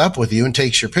who gets up with you and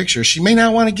takes your pictures, she may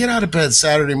not want to get out of bed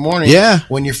Saturday morning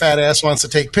when your fat ass wants to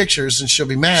take pictures, and she'll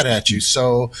be mad at you.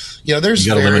 So, there's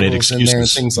variables in there and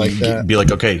things like that. Be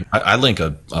like, okay, I link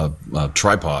a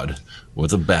tripod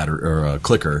with a battery or a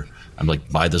clicker. I'm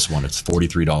like, buy this one. It's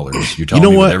 $43. You're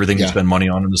telling me with everything you spend money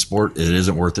on in the sport, it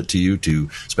isn't worth it to you to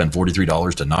spend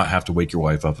 $43 to not have to wake your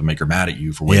wife up and make her mad at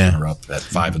you for waking her up at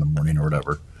 5 in the morning or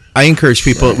whatever. I encourage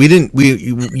people.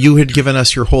 You had given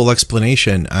us your whole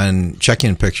explanation on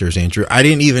check-in pictures, Andrew. I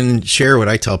didn't even share what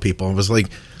I tell people. I was like,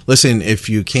 listen, if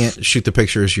you can't shoot the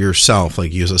pictures yourself,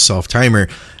 like use a self-timer,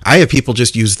 I have people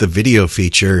just use the video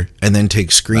feature and then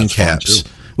take screen caps.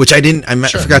 Which I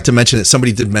forgot to mention it.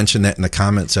 Somebody did mention that in the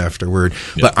comments afterward.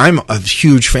 Yep. But I'm a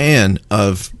huge fan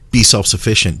of be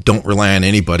self-sufficient. Don't rely on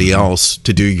anybody else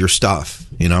to do your stuff,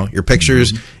 your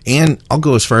pictures. And I'll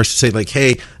go as far as to say, like,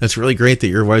 hey, that's really great that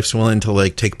your wife's willing to,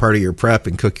 like, take part of your prep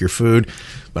and cook your food.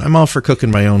 But I'm all for cooking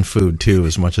my own food, too,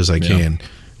 as much as I can,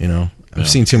 I've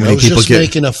seen too many people get...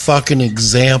 making a fucking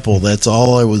example. That's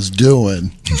all I was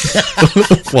doing.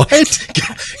 What?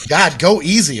 God, go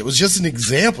easy. It was just an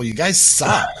example. You guys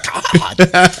suck. God.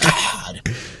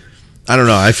 I don't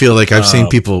know. I feel like I've seen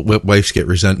people, wives get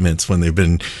resentments when they've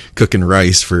been cooking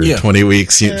rice for 20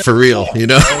 weeks. For real,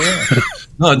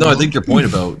 No, I think your point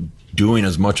about doing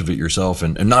as much of it yourself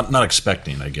and not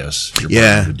expecting, I guess, your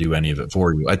partner to do any of it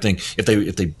for you. I think if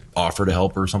they offer to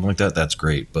help or something like that, that's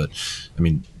great. But, I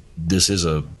mean, this is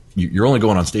you're only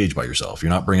going on stage by yourself. You're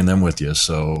not bringing them with you.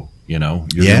 So, you're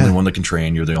the only one that can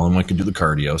train. You're the only one that can do the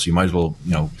cardio. So you might as well,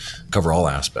 cover all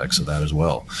aspects of that as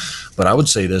well. But I would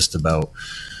say this about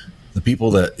the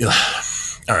people that,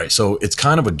 all right, so it's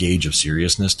kind of a gauge of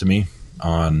seriousness to me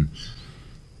on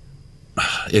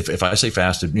if I say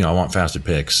fasted, I want fasted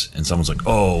pics, and someone's like,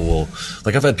 oh, well,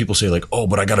 like I've had people say like, oh,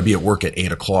 but I got to be at work at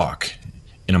 8:00.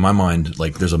 And in my mind,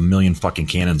 like there's a million fucking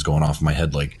cannons going off in my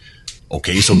head. Like,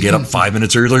 Okay, so get up 5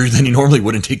 minutes earlier than you normally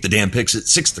would and take the damn pics at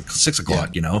 6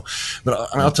 o'clock, you know? But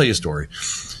I'll tell you a story.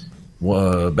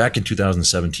 Back in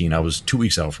 2017, I was 2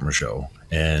 weeks out from a show,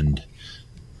 and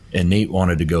Nate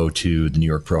wanted to go to the New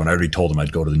York Pro, and I already told him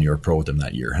I'd go to the New York Pro with him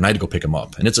that year, and I had to go pick him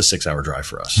up, and it's a 6-hour drive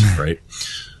for us, right?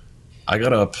 I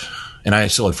got up, and I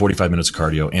still had 45 minutes of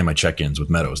cardio and my check-ins with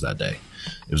Meadows that day.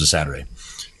 It was a Saturday.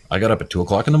 I got up at 2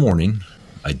 o'clock in the morning.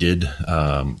 I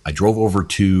drove over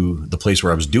to the place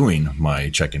where I was doing my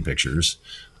check-in pictures.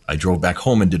 I drove back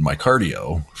home and did my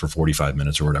cardio for 45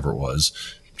 minutes or whatever it was.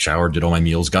 Showered, did all my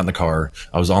meals, got in the car.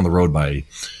 I was on the road by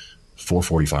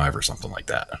 4:45 or something like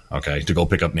that. Okay, to go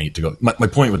pick up Nate. To go. My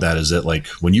point with that is that, like,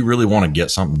 when you really want to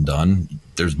get something done,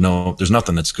 there's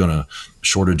nothing that's gonna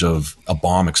shortage of a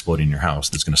bomb exploding in your house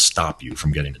that's gonna stop you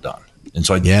from getting it done. And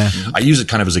so I use it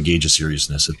kind of as a gauge of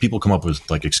seriousness. If people come up with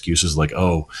like excuses like,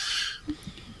 "Oh,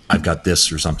 I've got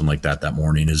this" or something like that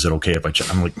morning, is it okay if I check?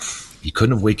 I'm like, you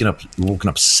couldn't have woken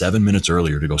up 7 minutes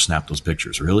earlier to go snap those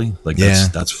pictures, really? Like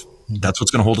that's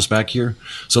what's going to hold us back here.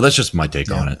 So that's just my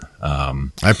take on it.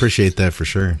 I appreciate that for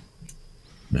sure.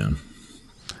 Yeah.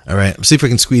 All right. Let's see if we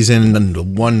can squeeze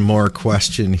in one more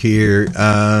question here.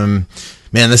 Man,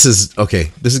 this is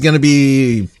okay. This is going to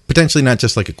be potentially not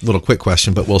just like a little quick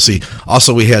question, but we'll see.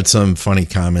 Also, we had some funny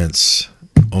comments.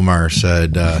 Omar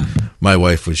said, my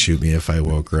wife would shoot me if I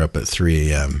woke her up at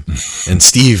 3 a.m. And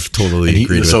Steve totally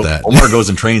agreed with that. Omar goes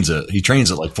and trains it. He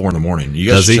trains at like 4 a.m. You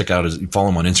guys should check out follow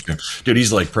him on Instagram. Dude,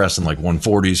 he's like pressing like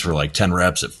 140s for like 10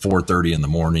 reps at 4:30 in the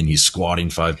morning. He's squatting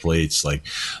 5 plates. Like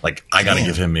I got to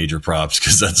give him major props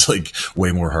because that's like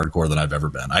way more hardcore than I've ever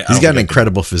been. He's got an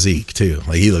incredible physique too.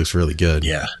 Like he looks really good.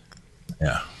 Yeah.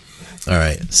 Yeah. All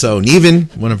right. So Nevin,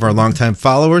 one of our longtime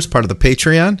followers, part of the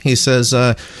Patreon, he says,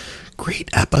 great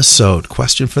episode.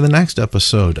 Question for the next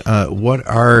episode. What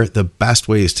are the best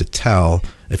ways to tell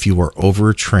if you are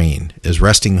overtrained? Is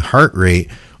resting heart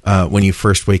rate when you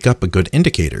first wake up a good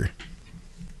indicator?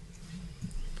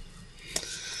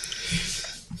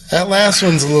 That last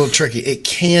one's a little tricky. It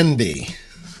can be,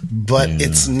 but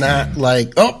it's not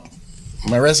like, oh,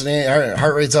 my resting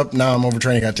heart rate's up. Now I'm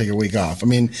overtraining. I got to take a week off. I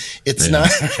mean, it's not.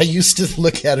 I used to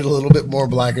look at it a little bit more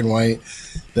black and white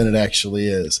than it actually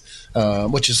is,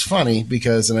 which is funny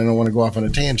because, and I don't want to go off on a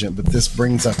tangent, but this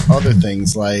brings up other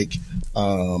things like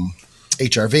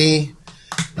HRV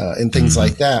and things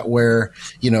like that, where,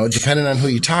 you know, depending on who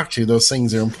you talk to, those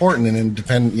things are important, and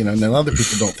then and then other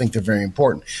people don't think they're very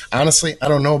important. Honestly, I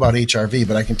don't know about HRV,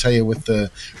 but I can tell you with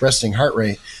the resting heart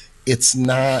rate, it's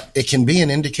not. It can be an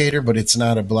indicator, but it's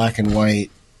not a black and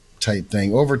white type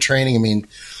thing. Overtraining. I mean,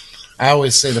 I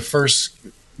always say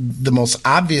the most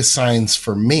obvious signs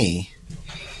for me,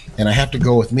 and I have to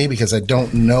go with me because I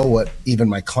don't know what even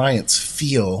my clients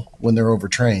feel when they're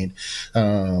overtrained.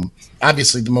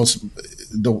 Obviously,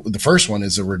 the first one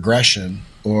is a regression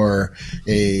or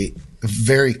a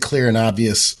very clear and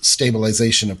obvious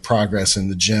stabilization of progress in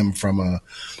the gym from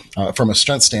a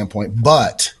strength standpoint.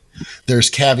 But there's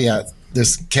caveats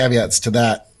to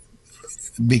that,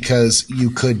 because you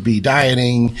could be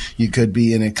dieting, you could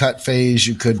be in a cut phase,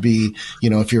 you could be, you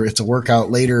know, if it's a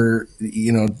workout later,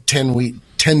 you know,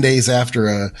 10 days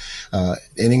after an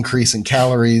increase in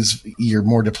calories, you're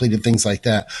more depleted, things like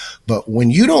that. But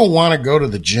when you don't want to go to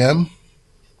the gym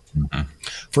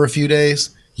for a few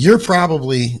days, you're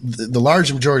probably, the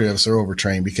large majority of us are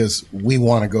overtrained because we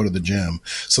want to go to the gym.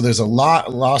 So there's a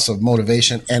loss of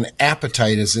motivation, and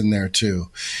appetite is in there too.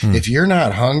 If you're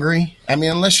not hungry, I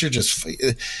mean, unless you're just,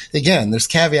 again, there's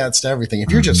caveats to everything. If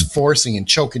you're just forcing and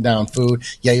choking down food,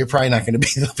 yeah, you're probably not going to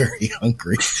be very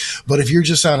hungry. But if you're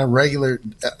just on your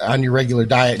regular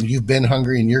diet and you've been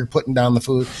hungry and you're putting down the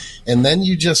food, and then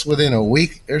you just within a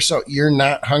week or so, you're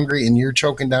not hungry and you're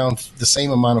choking down the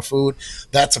same amount of food,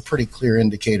 that's a pretty clear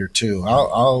indicator too.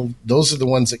 Those are the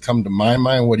ones that come to my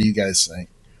mind. What do you guys think?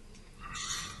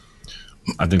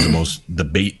 I think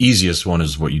the easiest one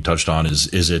is what you touched on.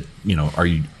 Is it, you know, are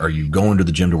you going to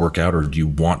the gym to work out, or do you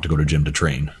want to go to gym to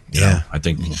train? You know, I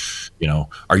think, you know,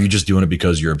 are you just doing it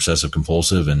because you're obsessive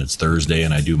compulsive and it's Thursday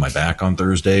and I do my back on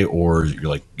Thursday, or you're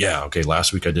like, yeah, okay,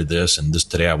 last week I did this and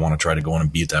today I want to try to go in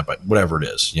and beat that, but whatever it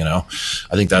is, you know,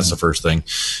 I think that's the first thing.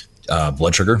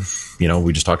 Blood sugar, you know,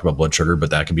 we just talked about blood sugar,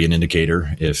 but that can be an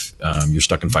indicator if you're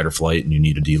stuck in fight or flight and you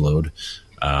need a deload.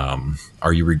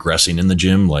 Are you regressing in the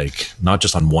gym? Like, not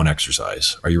just on one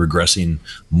exercise. Are you regressing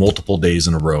multiple days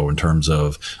in a row in terms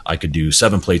of, I could do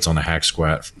 7 plates on the hack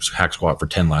squat for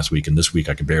 10 last week, and this week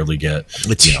I could barely get.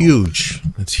 It's huge.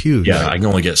 It's huge. Yeah, I can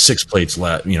only get 6 plates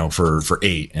for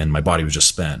 8, and my body was just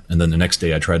spent. And then the next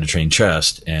day I tried to train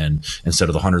chest, and instead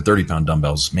of the 130-pound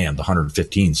dumbbells, man, the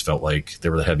 115s felt like they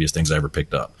were the heaviest things I ever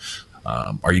picked up.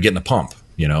 Are you getting a pump?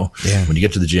 Yeah. When you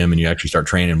get to the gym and you actually start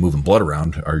training and moving blood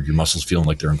around, are your muscles feeling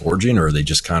like they're engorging, or are they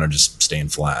just kind of just staying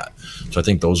flat? So I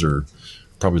think those are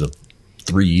probably the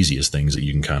 3 easiest things that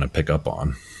you can kind of pick up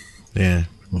on. Yeah.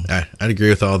 I'd agree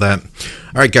with all that. All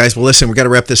right, guys. Well, listen, we got to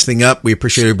wrap this thing up. We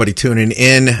appreciate everybody tuning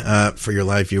in. For your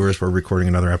live viewers, we're recording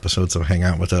another episode, so hang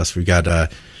out with us. We've got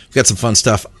some fun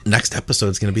stuff. Next episode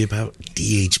is going to be about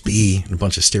DHB and a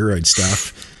bunch of steroid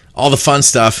stuff. All the fun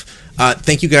stuff.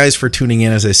 Thank you guys for tuning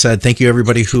in. As I said, thank you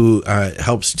everybody who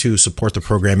helps to support the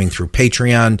programming through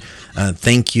Patreon.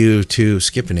 Thank you to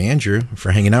Skip and Andrew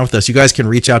for hanging out with us. You guys can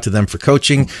reach out to them for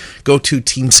coaching. Go to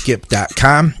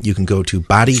teamskip.com. You can go to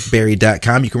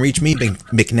bodyberry.com. You can reach me,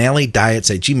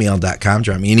 mcnallydiets@gmail.com.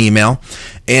 Drop me an email.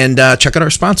 And check out our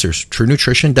sponsors,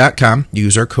 truenutrition.com.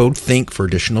 Use our code THINK for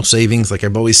additional savings. Like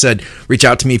I've always said, reach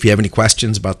out to me if you have any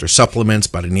questions about their supplements,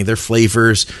 about any of their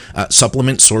flavors.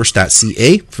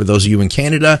 Supplementsource.ca for those of you in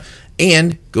Canada,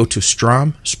 and go to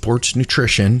Strom Sports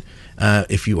Nutrition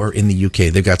if you are in the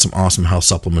UK. They've got some awesome health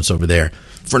supplements over there.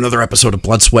 For another episode of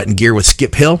Blood, Sweat, and Gear with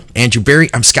Skip Hill, Andrew Berry,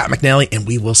 I'm Scott McNally, and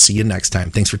we will see you next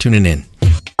time. Thanks for tuning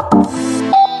in.